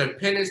 So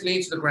pin his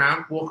knee to the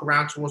ground, walk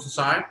around towards the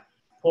side.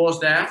 Pause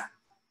there.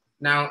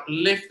 Now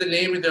lift the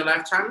knee with your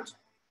left hand,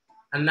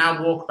 and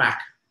now walk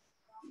back.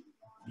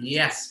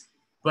 Yes,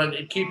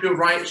 but keep your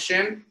right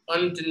shin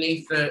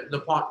underneath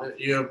the part,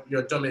 your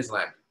dummy's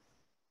leg.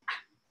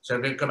 So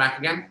go back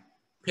again.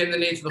 Pin the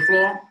knee to the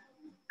floor.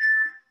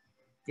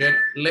 Good.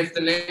 Lift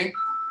the knee.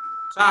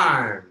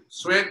 Time.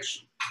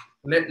 Switch.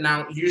 Lift.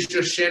 Now use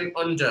your shin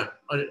under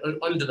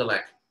the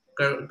leg.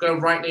 Go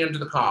right knee under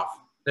the calf.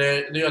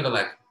 The other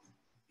leg.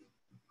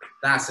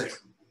 That's it.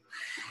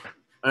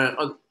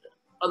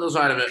 Other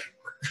side of it.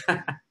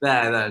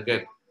 there.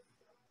 Good.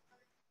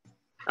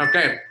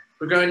 Okay.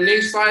 We're going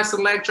knee slice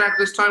and leg drag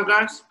this time,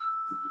 guys.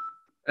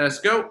 Let's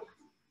go.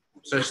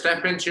 So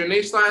step into your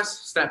knee slice,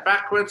 step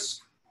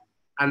backwards,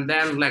 and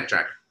then leg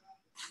drag.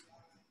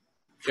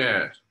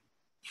 Good.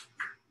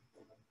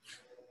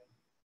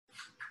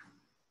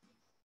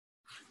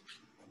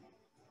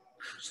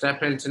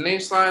 Step into knee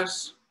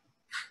slice,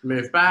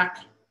 move back,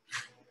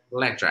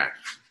 leg drag.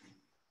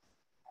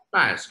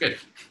 Nice, good.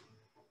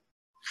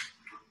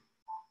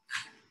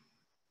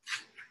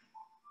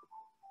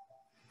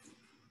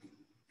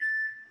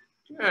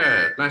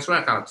 Good, nice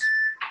work, Alex.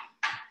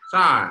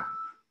 Time.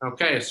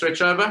 Okay,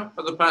 switch over,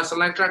 other person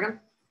leg dragging.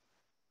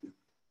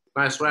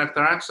 Nice work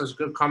there, Alex, that's a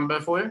good combo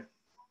for you.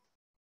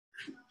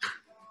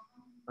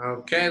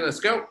 Okay, let's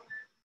go.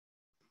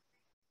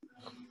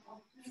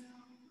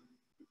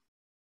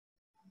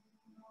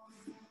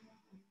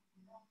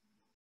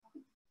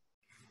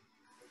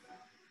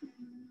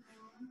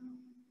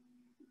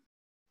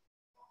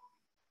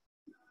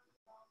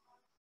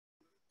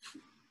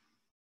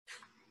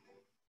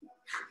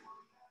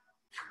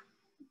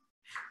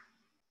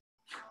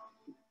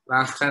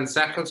 Last 10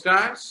 seconds,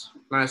 guys.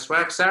 Nice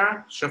work,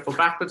 Sarah. Shuffle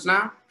backwards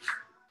now.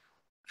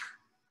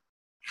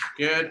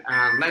 Good,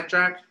 and leg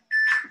drag.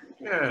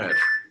 Good.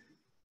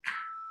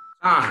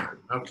 Time.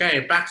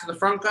 Okay, back to the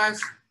front,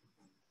 guys.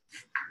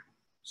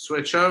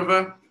 Switch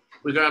over.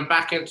 We're going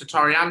back into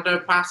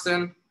Toriando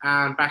passing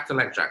and back to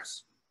leg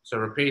drags. So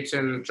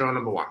repeating drill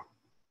number 1.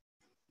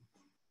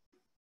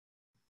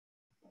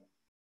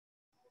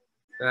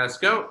 Let's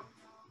go.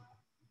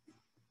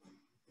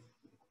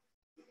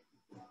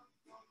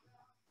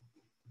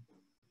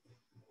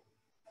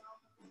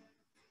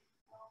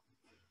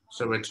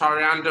 So we're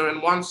Toriando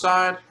in one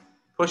side,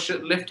 push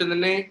it, lifting the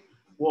knee,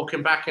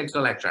 walking back into the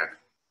leg drag.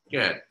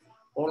 Good.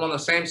 All on the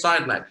same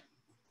side leg.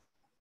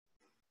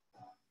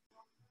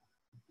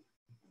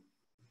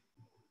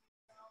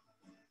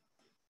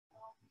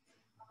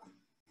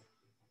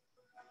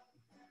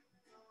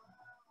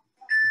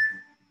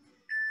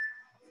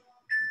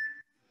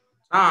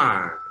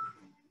 Time.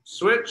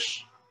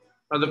 Switch.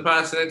 Other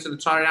person into the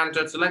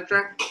Toriando to leg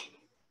drag.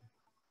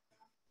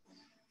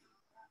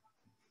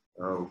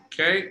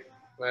 Okay,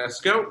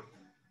 let's go.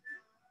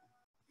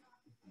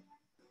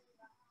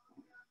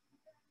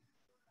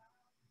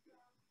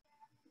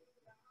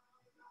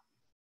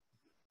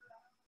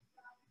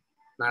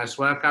 Nice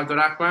work,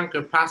 Abdurrahman.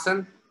 Good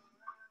passing.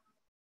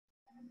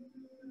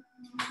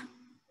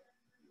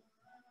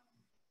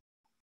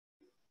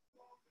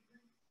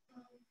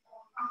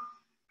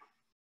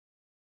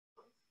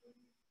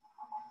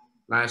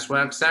 Nice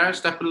work, Sarah.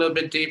 Step a little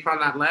bit deeper on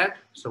that leg.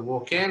 So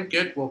walk in,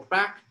 good, walk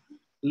back.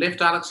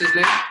 Lift Alex's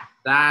knee.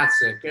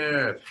 That's it,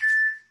 good.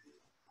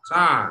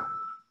 Time.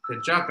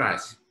 Good job,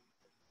 guys.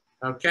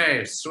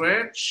 Okay,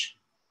 switch.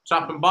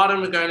 Top and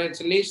bottom, we're going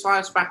into knee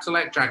slice, back to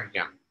leg drag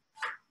again.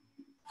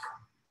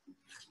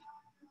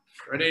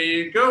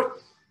 Ready, go.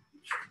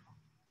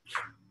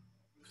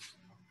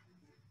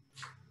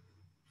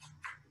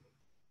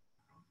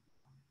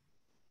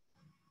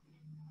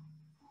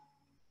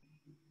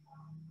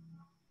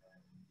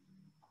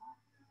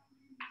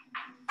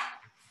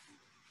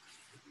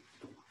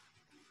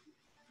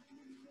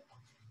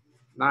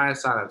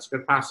 Nice, Alex.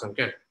 Good passing,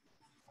 good.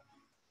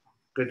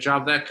 Good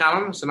job there,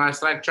 Callum. It's a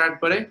nice leg drag,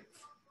 buddy.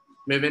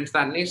 Move into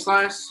that knee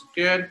slice.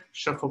 Good.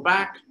 Shuffle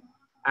back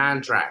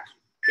and drag.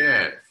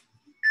 Good.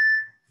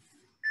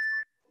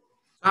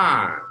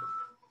 Time.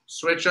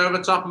 Switch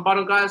over top and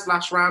bottom, guys.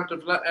 Last round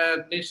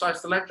of knee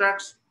slice to leg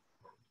drags.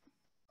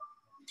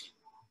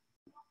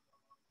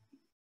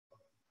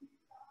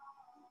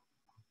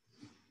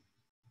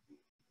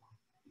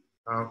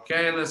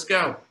 Okay, let's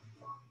go.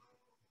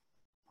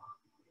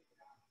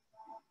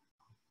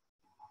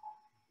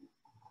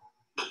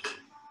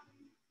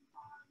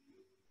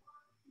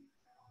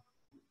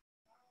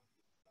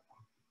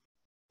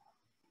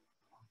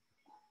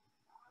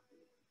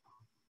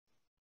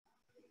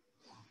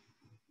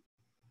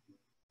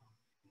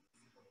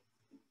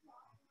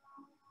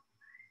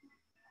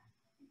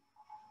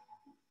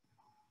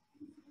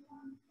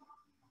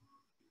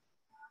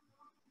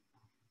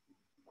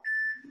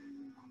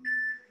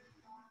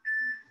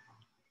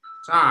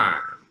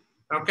 Time.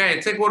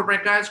 Okay, take a water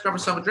break, guys. Grab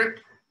yourself a drink.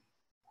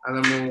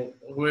 And then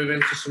we'll move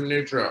into some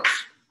new drills.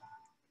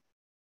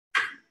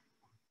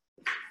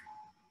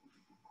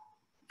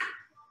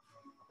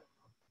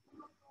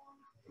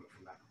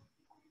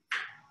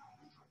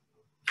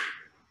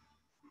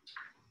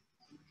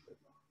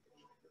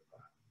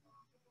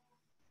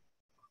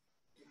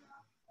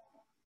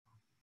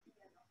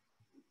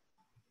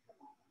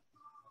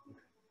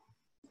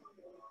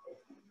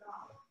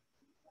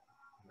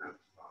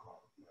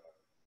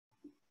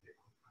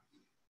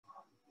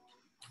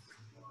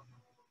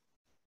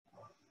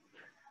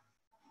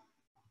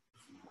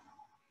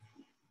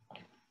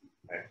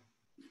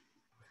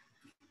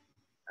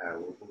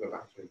 We'll go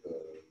back to the,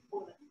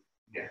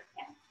 yeah.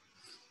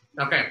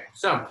 Okay,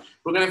 so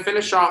we're going to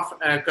finish off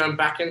going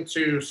back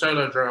into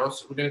solo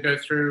drills. We're going to go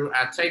through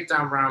a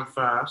takedown round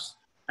first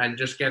and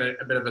just get a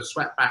bit of a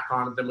sweat back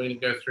on. And then we're going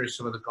to go through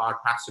some of the guard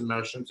passing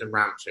motions in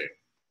round 2.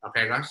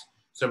 Okay, guys?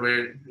 So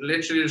we're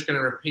literally just going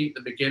to repeat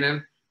the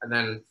beginning and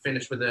then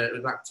finish with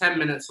we've got 10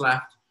 minutes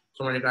left.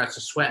 So I want you guys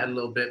to sweat a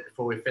little bit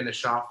before we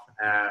finish off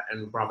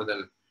and rather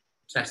than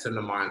testing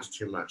the minds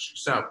too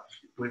much. So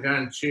we're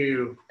going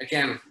to,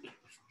 again,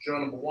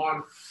 drill number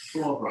 1,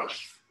 floor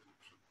brush.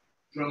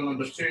 Drill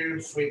number 2,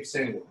 sweep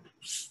single.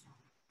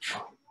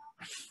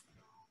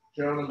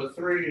 Drill number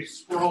 3,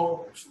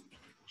 scroll,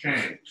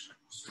 change.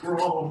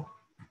 Scroll,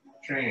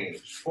 change.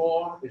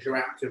 4 is your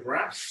active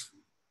rest.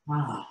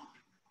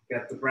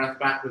 Get the breath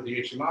back with the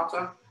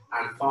Uchimata.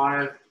 And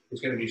 5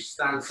 is going to be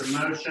stance and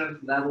motion,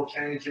 level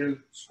changing,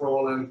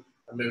 scrolling,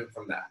 and moving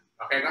from there.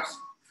 Okay, guys?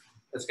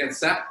 Let's get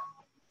set.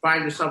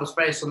 Find yourself a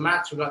space on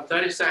mat. We've got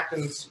 30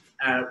 seconds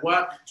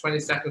work, 20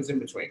 seconds in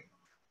between.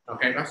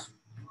 Okay, guys?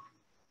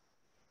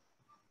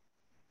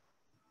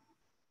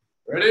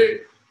 Ready?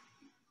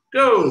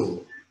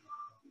 Go.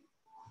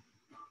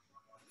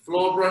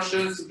 Floor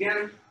brushes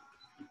again.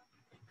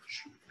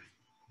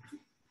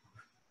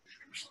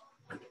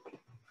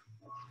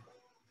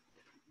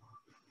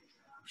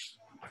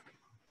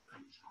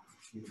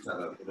 Use that a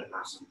little bit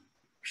nicer.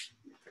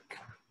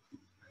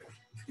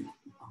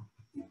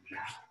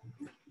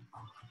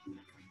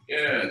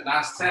 Good.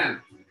 Last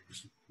 10.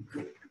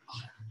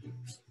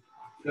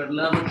 Good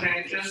level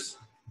changes.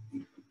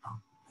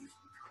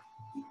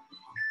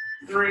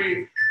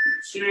 3,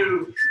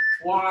 2,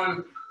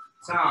 1,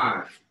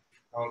 time.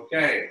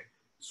 Okay.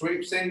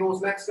 Sweep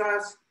singles next,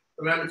 guys.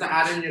 Remember to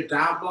add in your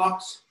down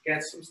blocks.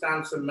 Get some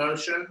stance and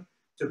motion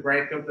to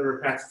break up the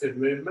repetitive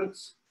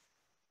movements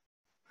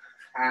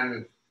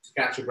and to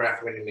catch your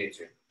breath when you need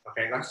to.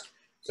 Okay, guys?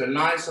 So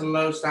nice and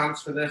low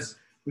stance for this.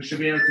 We should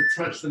be able to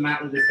touch the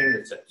mat with your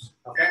fingertips.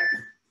 Okay?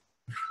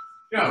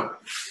 Go.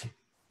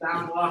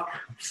 Down block,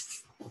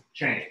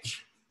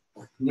 change.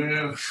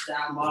 Move,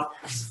 down block,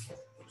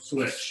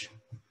 switch.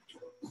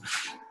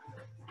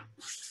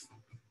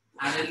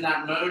 And in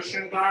that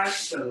motion, guys,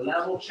 so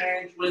level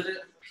change with it.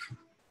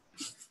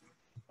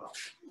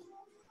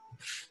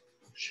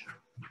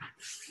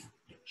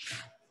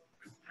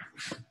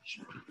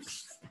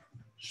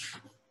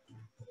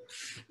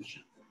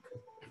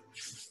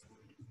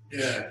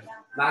 Good.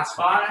 Last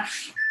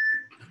 5.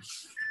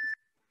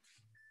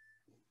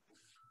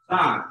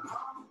 Time.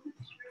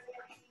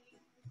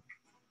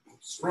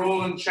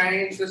 Scroll and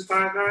change this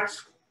time,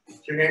 guys. So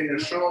you're getting your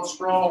short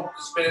scroll,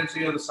 spin to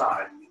the other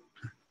side.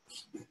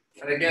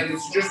 And again,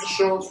 this is just a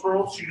short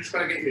scroll, so you just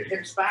got to get your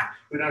hips back.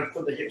 We don't have to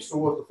put the hips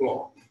towards the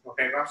floor.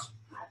 Okay, guys?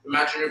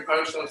 Imagine you're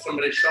posted on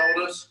somebody's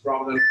shoulders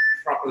rather than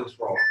properly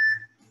scrolling.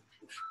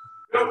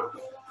 Go.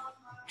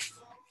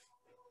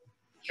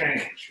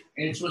 Change.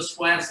 Into a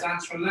square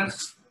stance from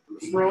this.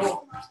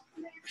 Scroll.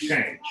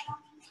 Change.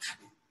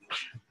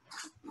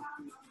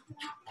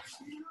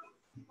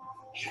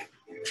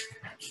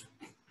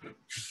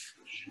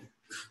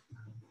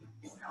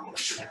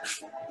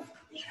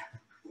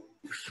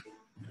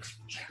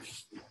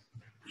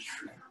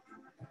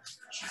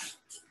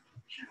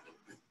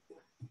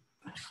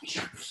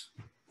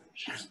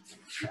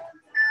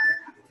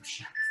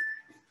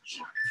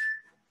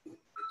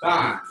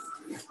 Time.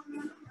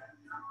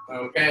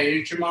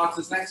 Okay,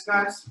 Uchimata's next,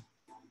 guys.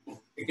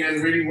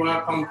 Again, really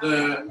work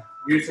on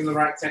using the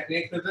right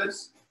technique with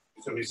this.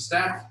 So we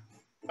step,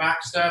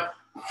 back step,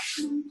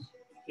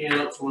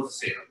 heel up towards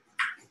the ceiling.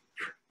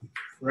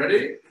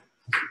 Ready?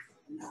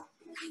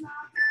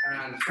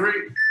 And 3,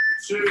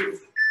 2,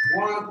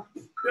 1,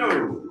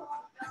 go.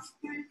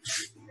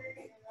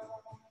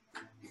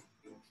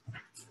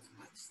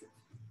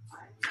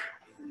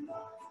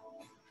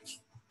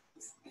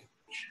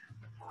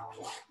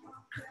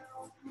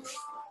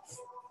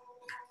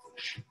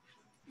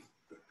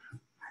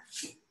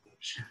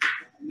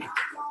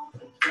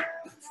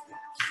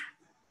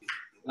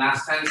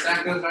 Last 10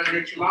 seconds on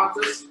your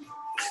Uchimatas.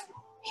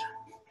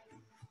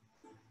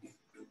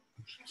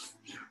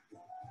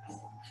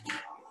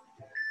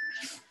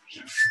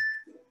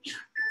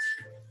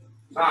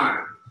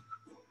 Time.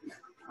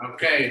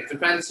 Okay,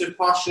 defensive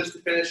postures to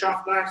finish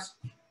off, guys.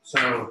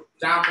 So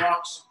down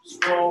blocks,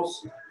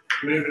 scrolls,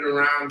 moving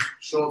around,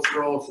 short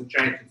scrolls, and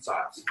changing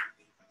sides.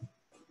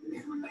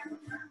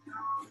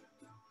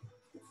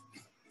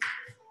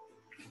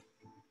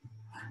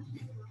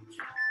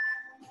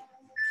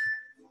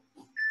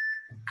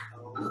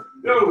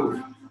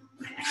 Go.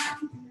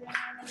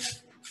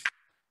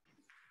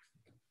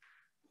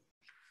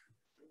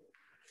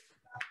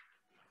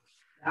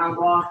 Down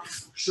block,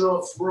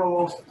 short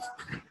sprawl,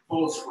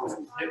 full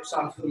sprawl. Hips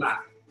onto the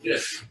mat.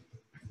 Good.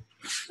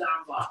 Down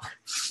block,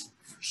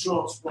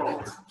 short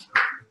sprawl,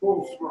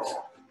 full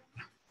sprawl.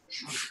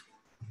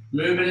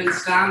 Moving in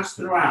stance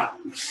throughout.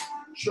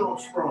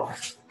 Short sprawl,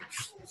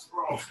 full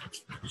sprawl.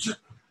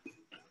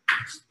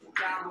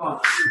 Down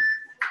block.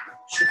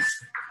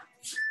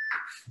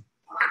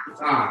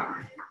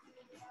 Time.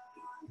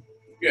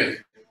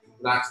 Good.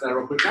 Relax there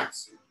real quick,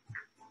 guys.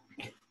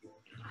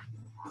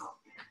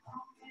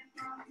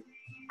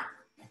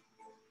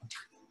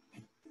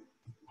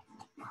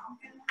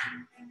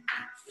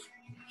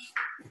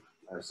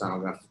 So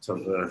I'm going to have to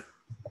tilt the...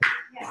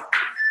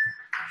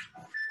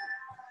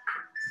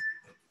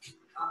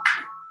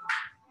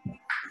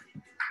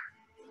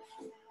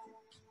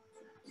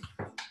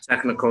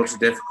 Technical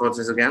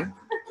difficulties again.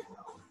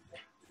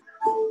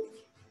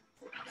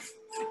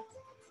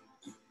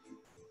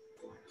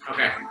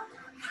 Okay.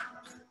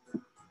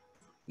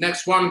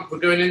 Next one, we're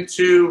going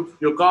into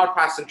your guard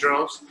passing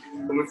drills.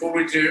 But before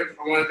we do,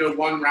 I want to do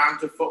one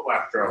round of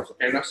footwork drills.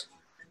 Okay, guys?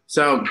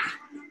 So,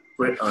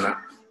 wait, oh no,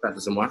 that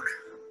doesn't work.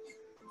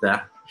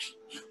 There.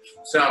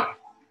 So,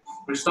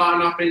 we're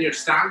starting off in your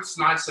stance,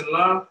 nice and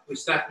low. We're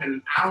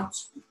stepping out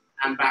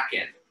and back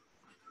in.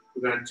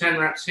 We're going 10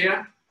 reps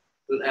here.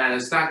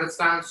 Staggered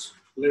stance,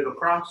 move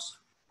across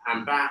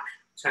and back,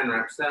 10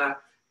 reps there.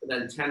 And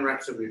then 10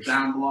 reps of your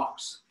down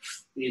blocks,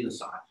 either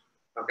side.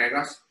 Okay,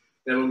 guys?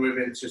 Then we'll move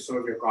into some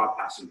of your guard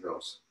passing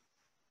drills.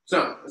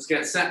 So, let's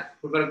get set.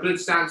 We've got a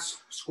good stance,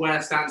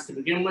 square stance to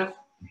begin with.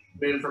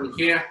 Moving from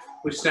here,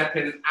 we're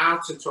stepping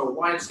out into a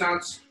wide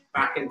stance,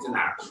 back into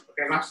narrow.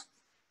 Okay, guys?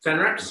 10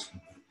 reps,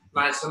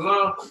 nice and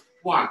low.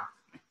 1,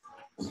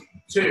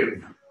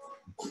 2,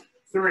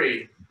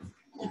 3,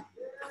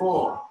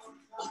 4,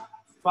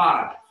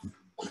 5,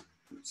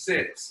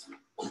 6,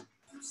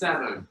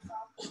 7,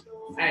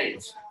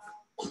 8,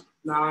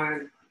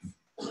 9,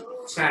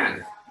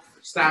 10.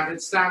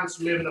 Staggered stance,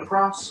 moving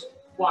across.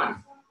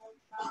 1,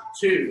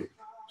 2,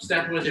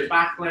 stepping with your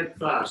back leg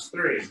first.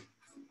 3,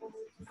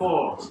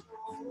 4,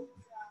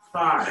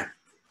 5.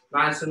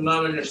 Nice and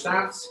low in your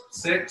stance.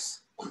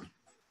 6,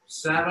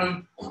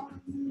 7,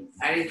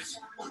 8,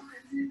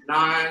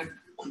 9,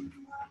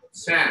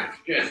 10.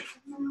 Good.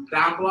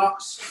 Down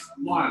blocks.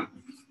 1,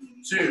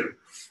 2,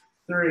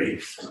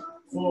 3,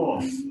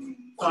 4,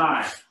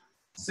 5,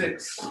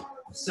 6,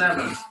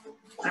 7,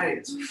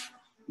 8,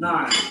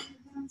 9,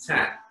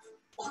 10.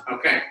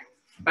 Okay.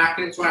 Back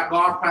into our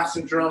guard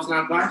passing drills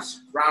now,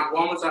 guys. Round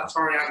 1 was our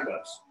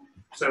Toriandos.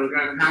 So we're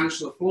going hands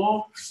to the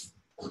floor,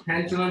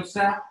 pendulum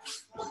step,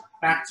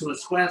 back to a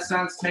square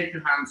stance, take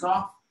your hands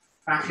off,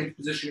 back into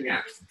position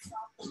again.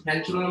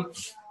 Pendulum,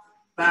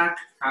 back,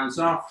 hands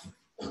off,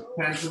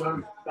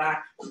 pendulum,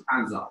 back,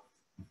 hands off.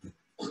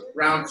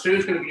 Round 2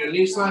 is going to be your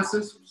knee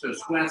slices, so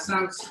square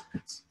stance,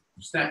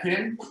 step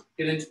in,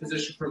 get into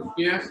position from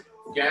here.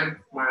 Again,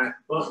 my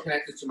butt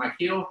connected to my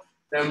heel,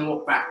 then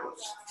walk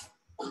backwards.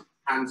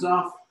 Hands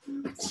off,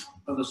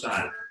 other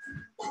side.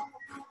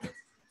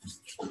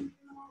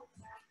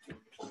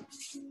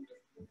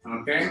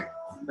 Okay,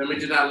 then we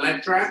did our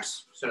leg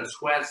drags, so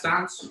square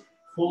stance,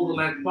 pull the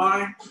leg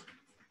by,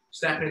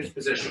 step into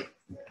position.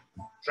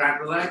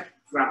 Drag the leg,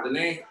 grab the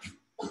knee,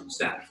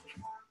 step.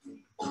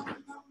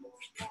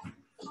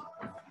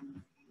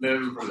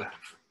 Moving from there.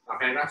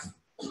 Okay, guys?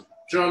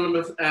 Drill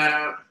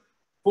number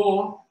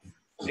 4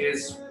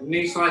 is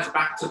knee slice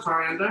back to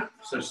Toriando.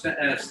 So step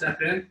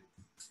in,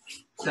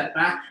 step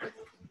back,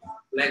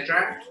 leg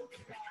drag.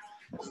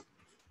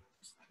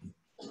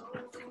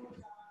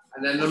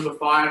 And then number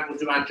 5, we'll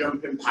do our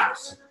jumping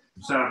pass.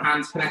 So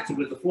hands connected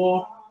with the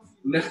floor,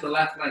 lift the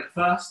left leg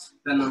first,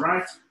 then the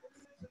right.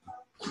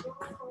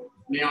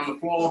 Knee on the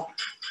floor,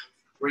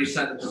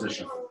 reset the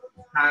position.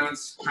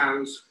 Hands,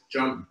 hands,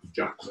 jump,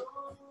 jump.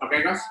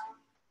 Okay, guys?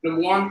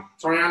 Number 1,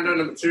 Toriando.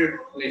 Number 2,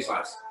 knee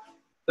slice.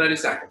 30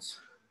 seconds.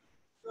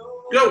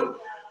 Go!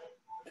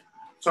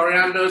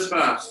 Toriandos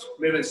first.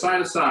 Moving side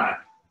to side.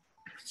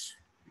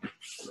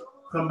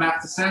 Come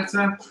back to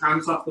center.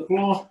 Hands off the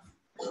floor.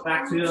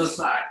 Back to the other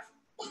side.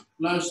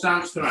 Low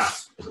stance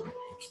throughout.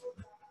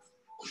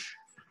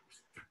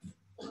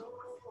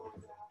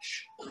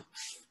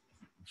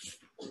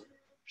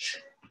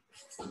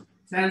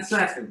 Ten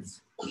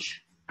seconds.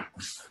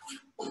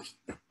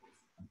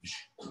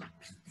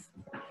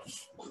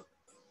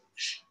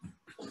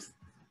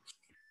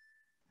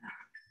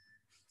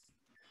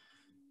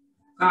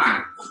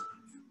 9.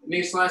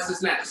 Knee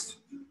slices next.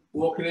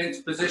 Walking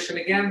into position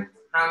again.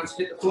 Hands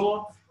hit the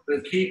floor.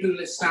 But keeping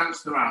this stance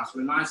throughout. So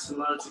we're nice and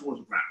low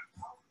towards the ground.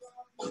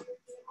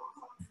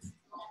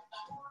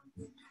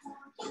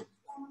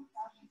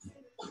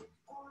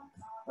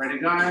 Ready,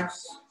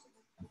 guys?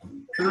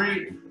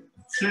 3,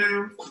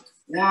 2,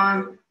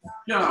 1,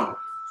 go.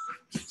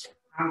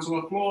 Hands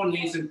on the floor,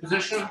 knees in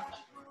position.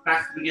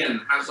 Back to begin.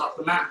 Hands off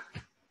the mat.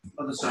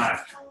 Other side.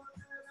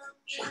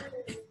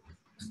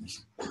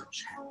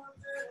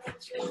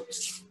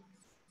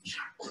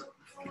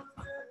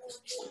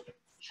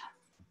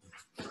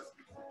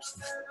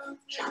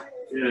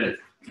 Good.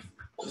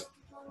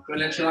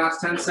 Finish your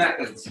last 10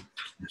 seconds.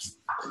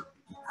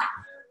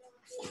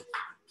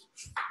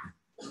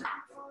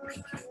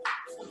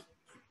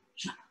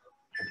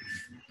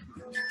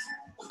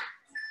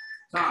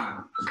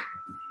 Time.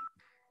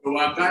 Good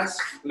work, guys.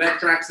 Leg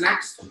drags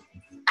next.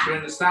 You're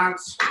in the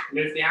stance,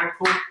 move the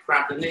ankle,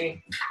 grab the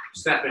knee,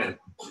 step in.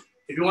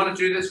 If you want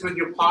to do this with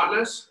your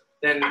partners,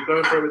 then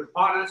go for it with the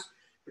partners.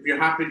 If you're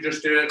happy to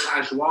just do it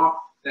as you are,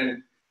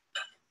 then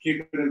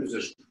keep it in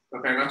position.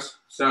 Okay, guys?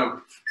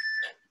 So,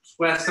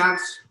 square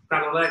stance,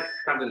 grab the leg,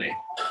 grab the knee.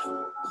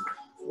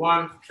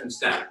 One, and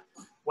step.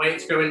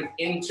 Weight's going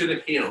into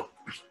the heel.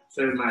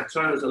 So my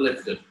toes are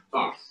lifted.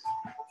 Come.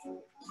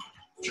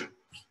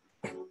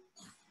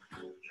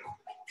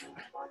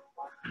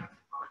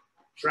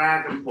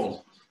 Drag and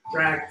pull.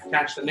 Drag,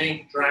 catch the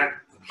knee, drag.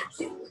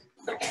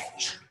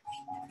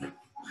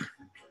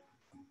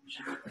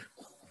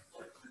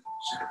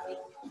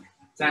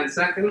 10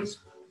 seconds.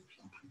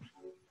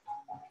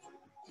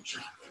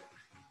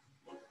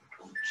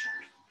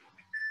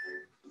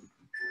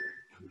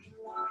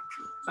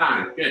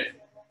 Time, good.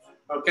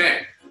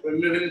 Okay, we're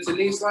moving into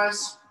knee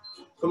slice,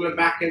 coming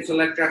back into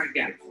leg drag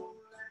again.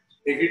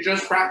 If you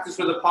just practice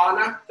with a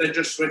partner, then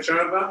just switch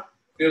over.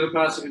 The other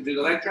person can do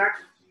the leg drag.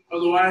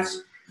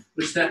 Otherwise,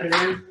 we're stepping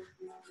in,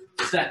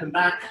 stepping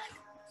back,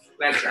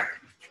 leg drag.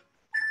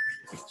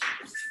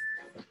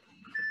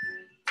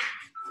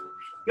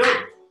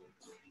 Go.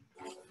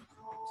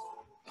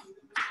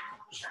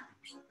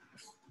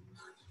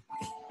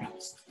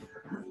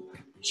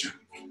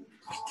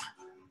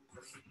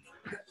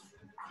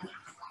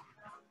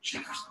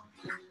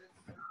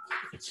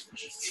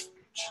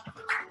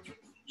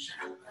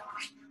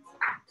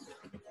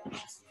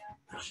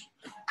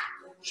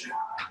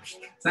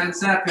 Ten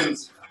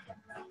seconds.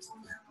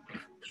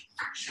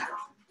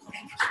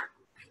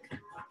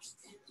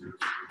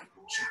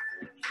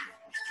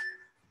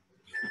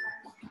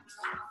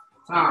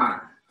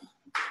 Time.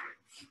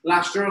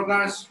 Last drill,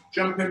 guys.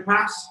 Jumping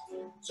pass.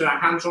 So our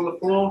hands on the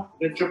floor.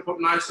 Then jump up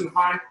nice and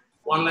high.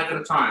 One leg at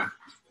a time.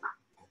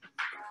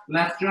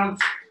 Left jump.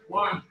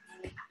 1,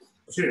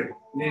 2.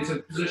 Knees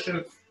in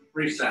position.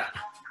 Reset.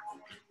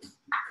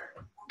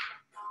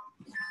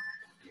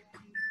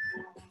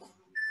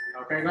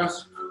 Okay,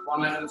 guys.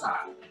 One leg at a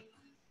time.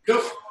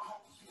 Go.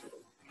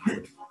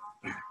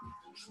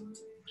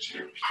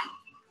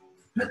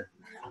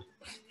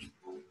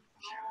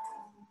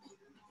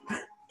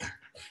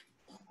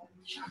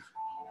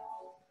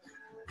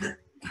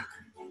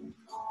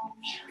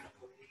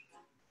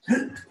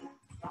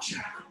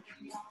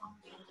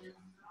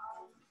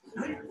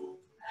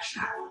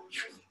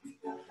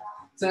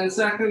 Ten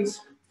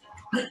seconds.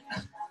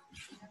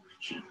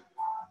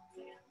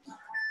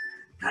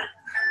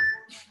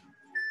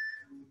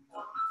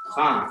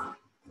 Time.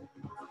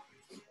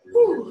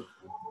 Whew.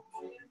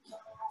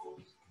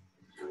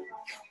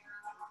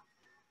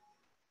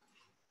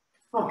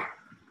 Oh.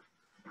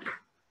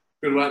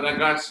 Good work there,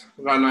 guys.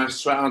 We've got a nice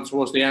sweat on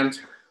towards the end.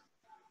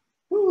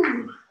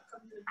 Whew.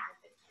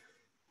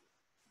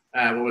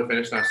 Well, we're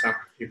finished now, so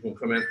you can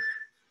come in.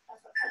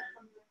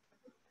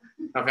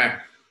 Okay.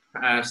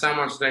 Sam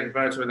wants to take a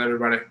photo with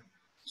everybody,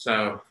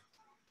 so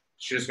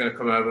she's just going to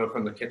come over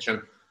from the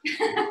kitchen.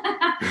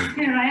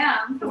 Here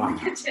I am from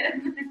the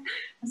kitchen.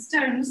 A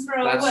stone's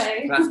throw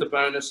away. That's the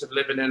bonus of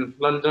living in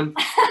London.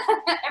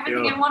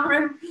 Everything in one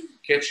room.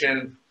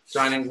 Kitchen,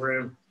 dining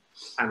room,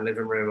 and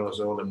living room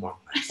was all in one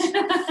place.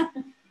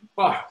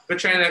 Oh, good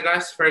training there,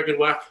 guys. Very good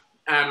work.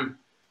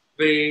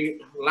 The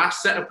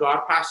last set of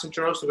guard passing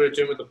drills that we were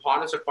doing with the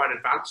partners are quite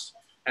advanced,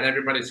 and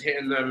everybody's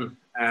hitting them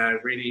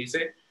really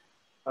easy.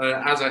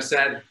 As I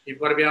said, you've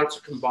got to be able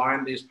to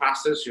combine these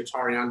passes, your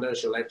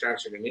Toriandos, your leg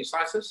drags, and your knee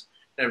slices.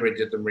 Everybody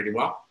did them really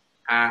well.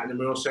 And then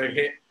we also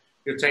hit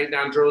your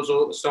takedown drills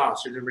all at the start.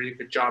 So you did a really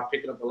good job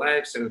picking up the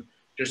legs and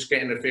just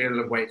getting the feeling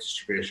of weight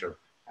distribution.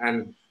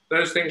 And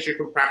those things you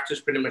can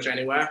practice pretty much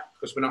anywhere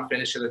because we're not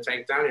finishing the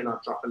takedown. You're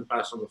not dropping the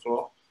person on the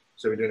floor.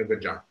 So we're doing a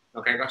good job.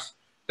 Okay, guys?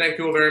 Thank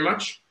you all very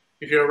much.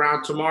 If you're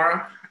around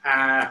tomorrow,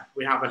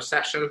 we have a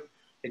session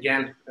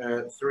again,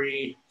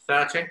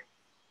 3:30.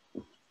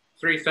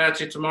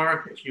 3:30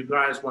 tomorrow if you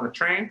guys want to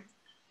train.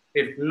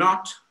 If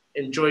not,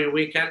 enjoy your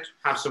weekend,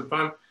 have some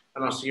fun,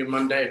 and I'll see you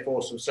Monday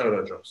for some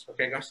solo drills.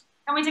 Okay, guys?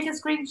 Can we take a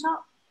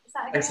screenshot? Is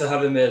that okay? Thanks for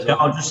having me as Yeah,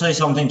 well. I'll just say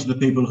something to the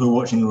people who are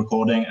watching the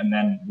recording, and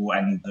then we'll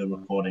end the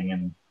recording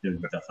and do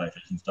the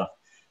photos and stuff.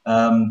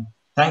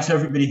 Thanks to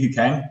everybody who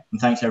came, and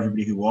thanks to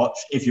everybody who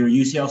watched. If you're a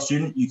UCL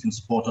student, you can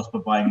support us by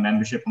buying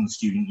membership on the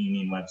Student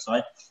Union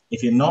website.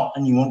 If you're not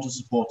and you want to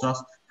support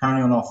us,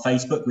 currently on our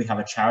Facebook, we have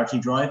a charity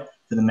drive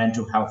for the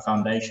Mental Health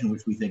Foundation,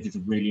 which we think is a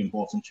really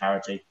important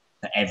charity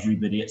for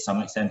everybody at some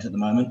extent at the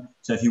moment.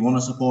 So if you want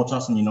to support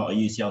us and you're not a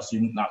UCL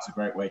student, that's a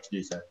great way to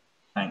do so.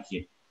 Thank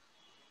you.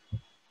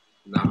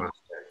 Namaste.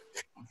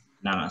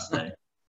 Namaste.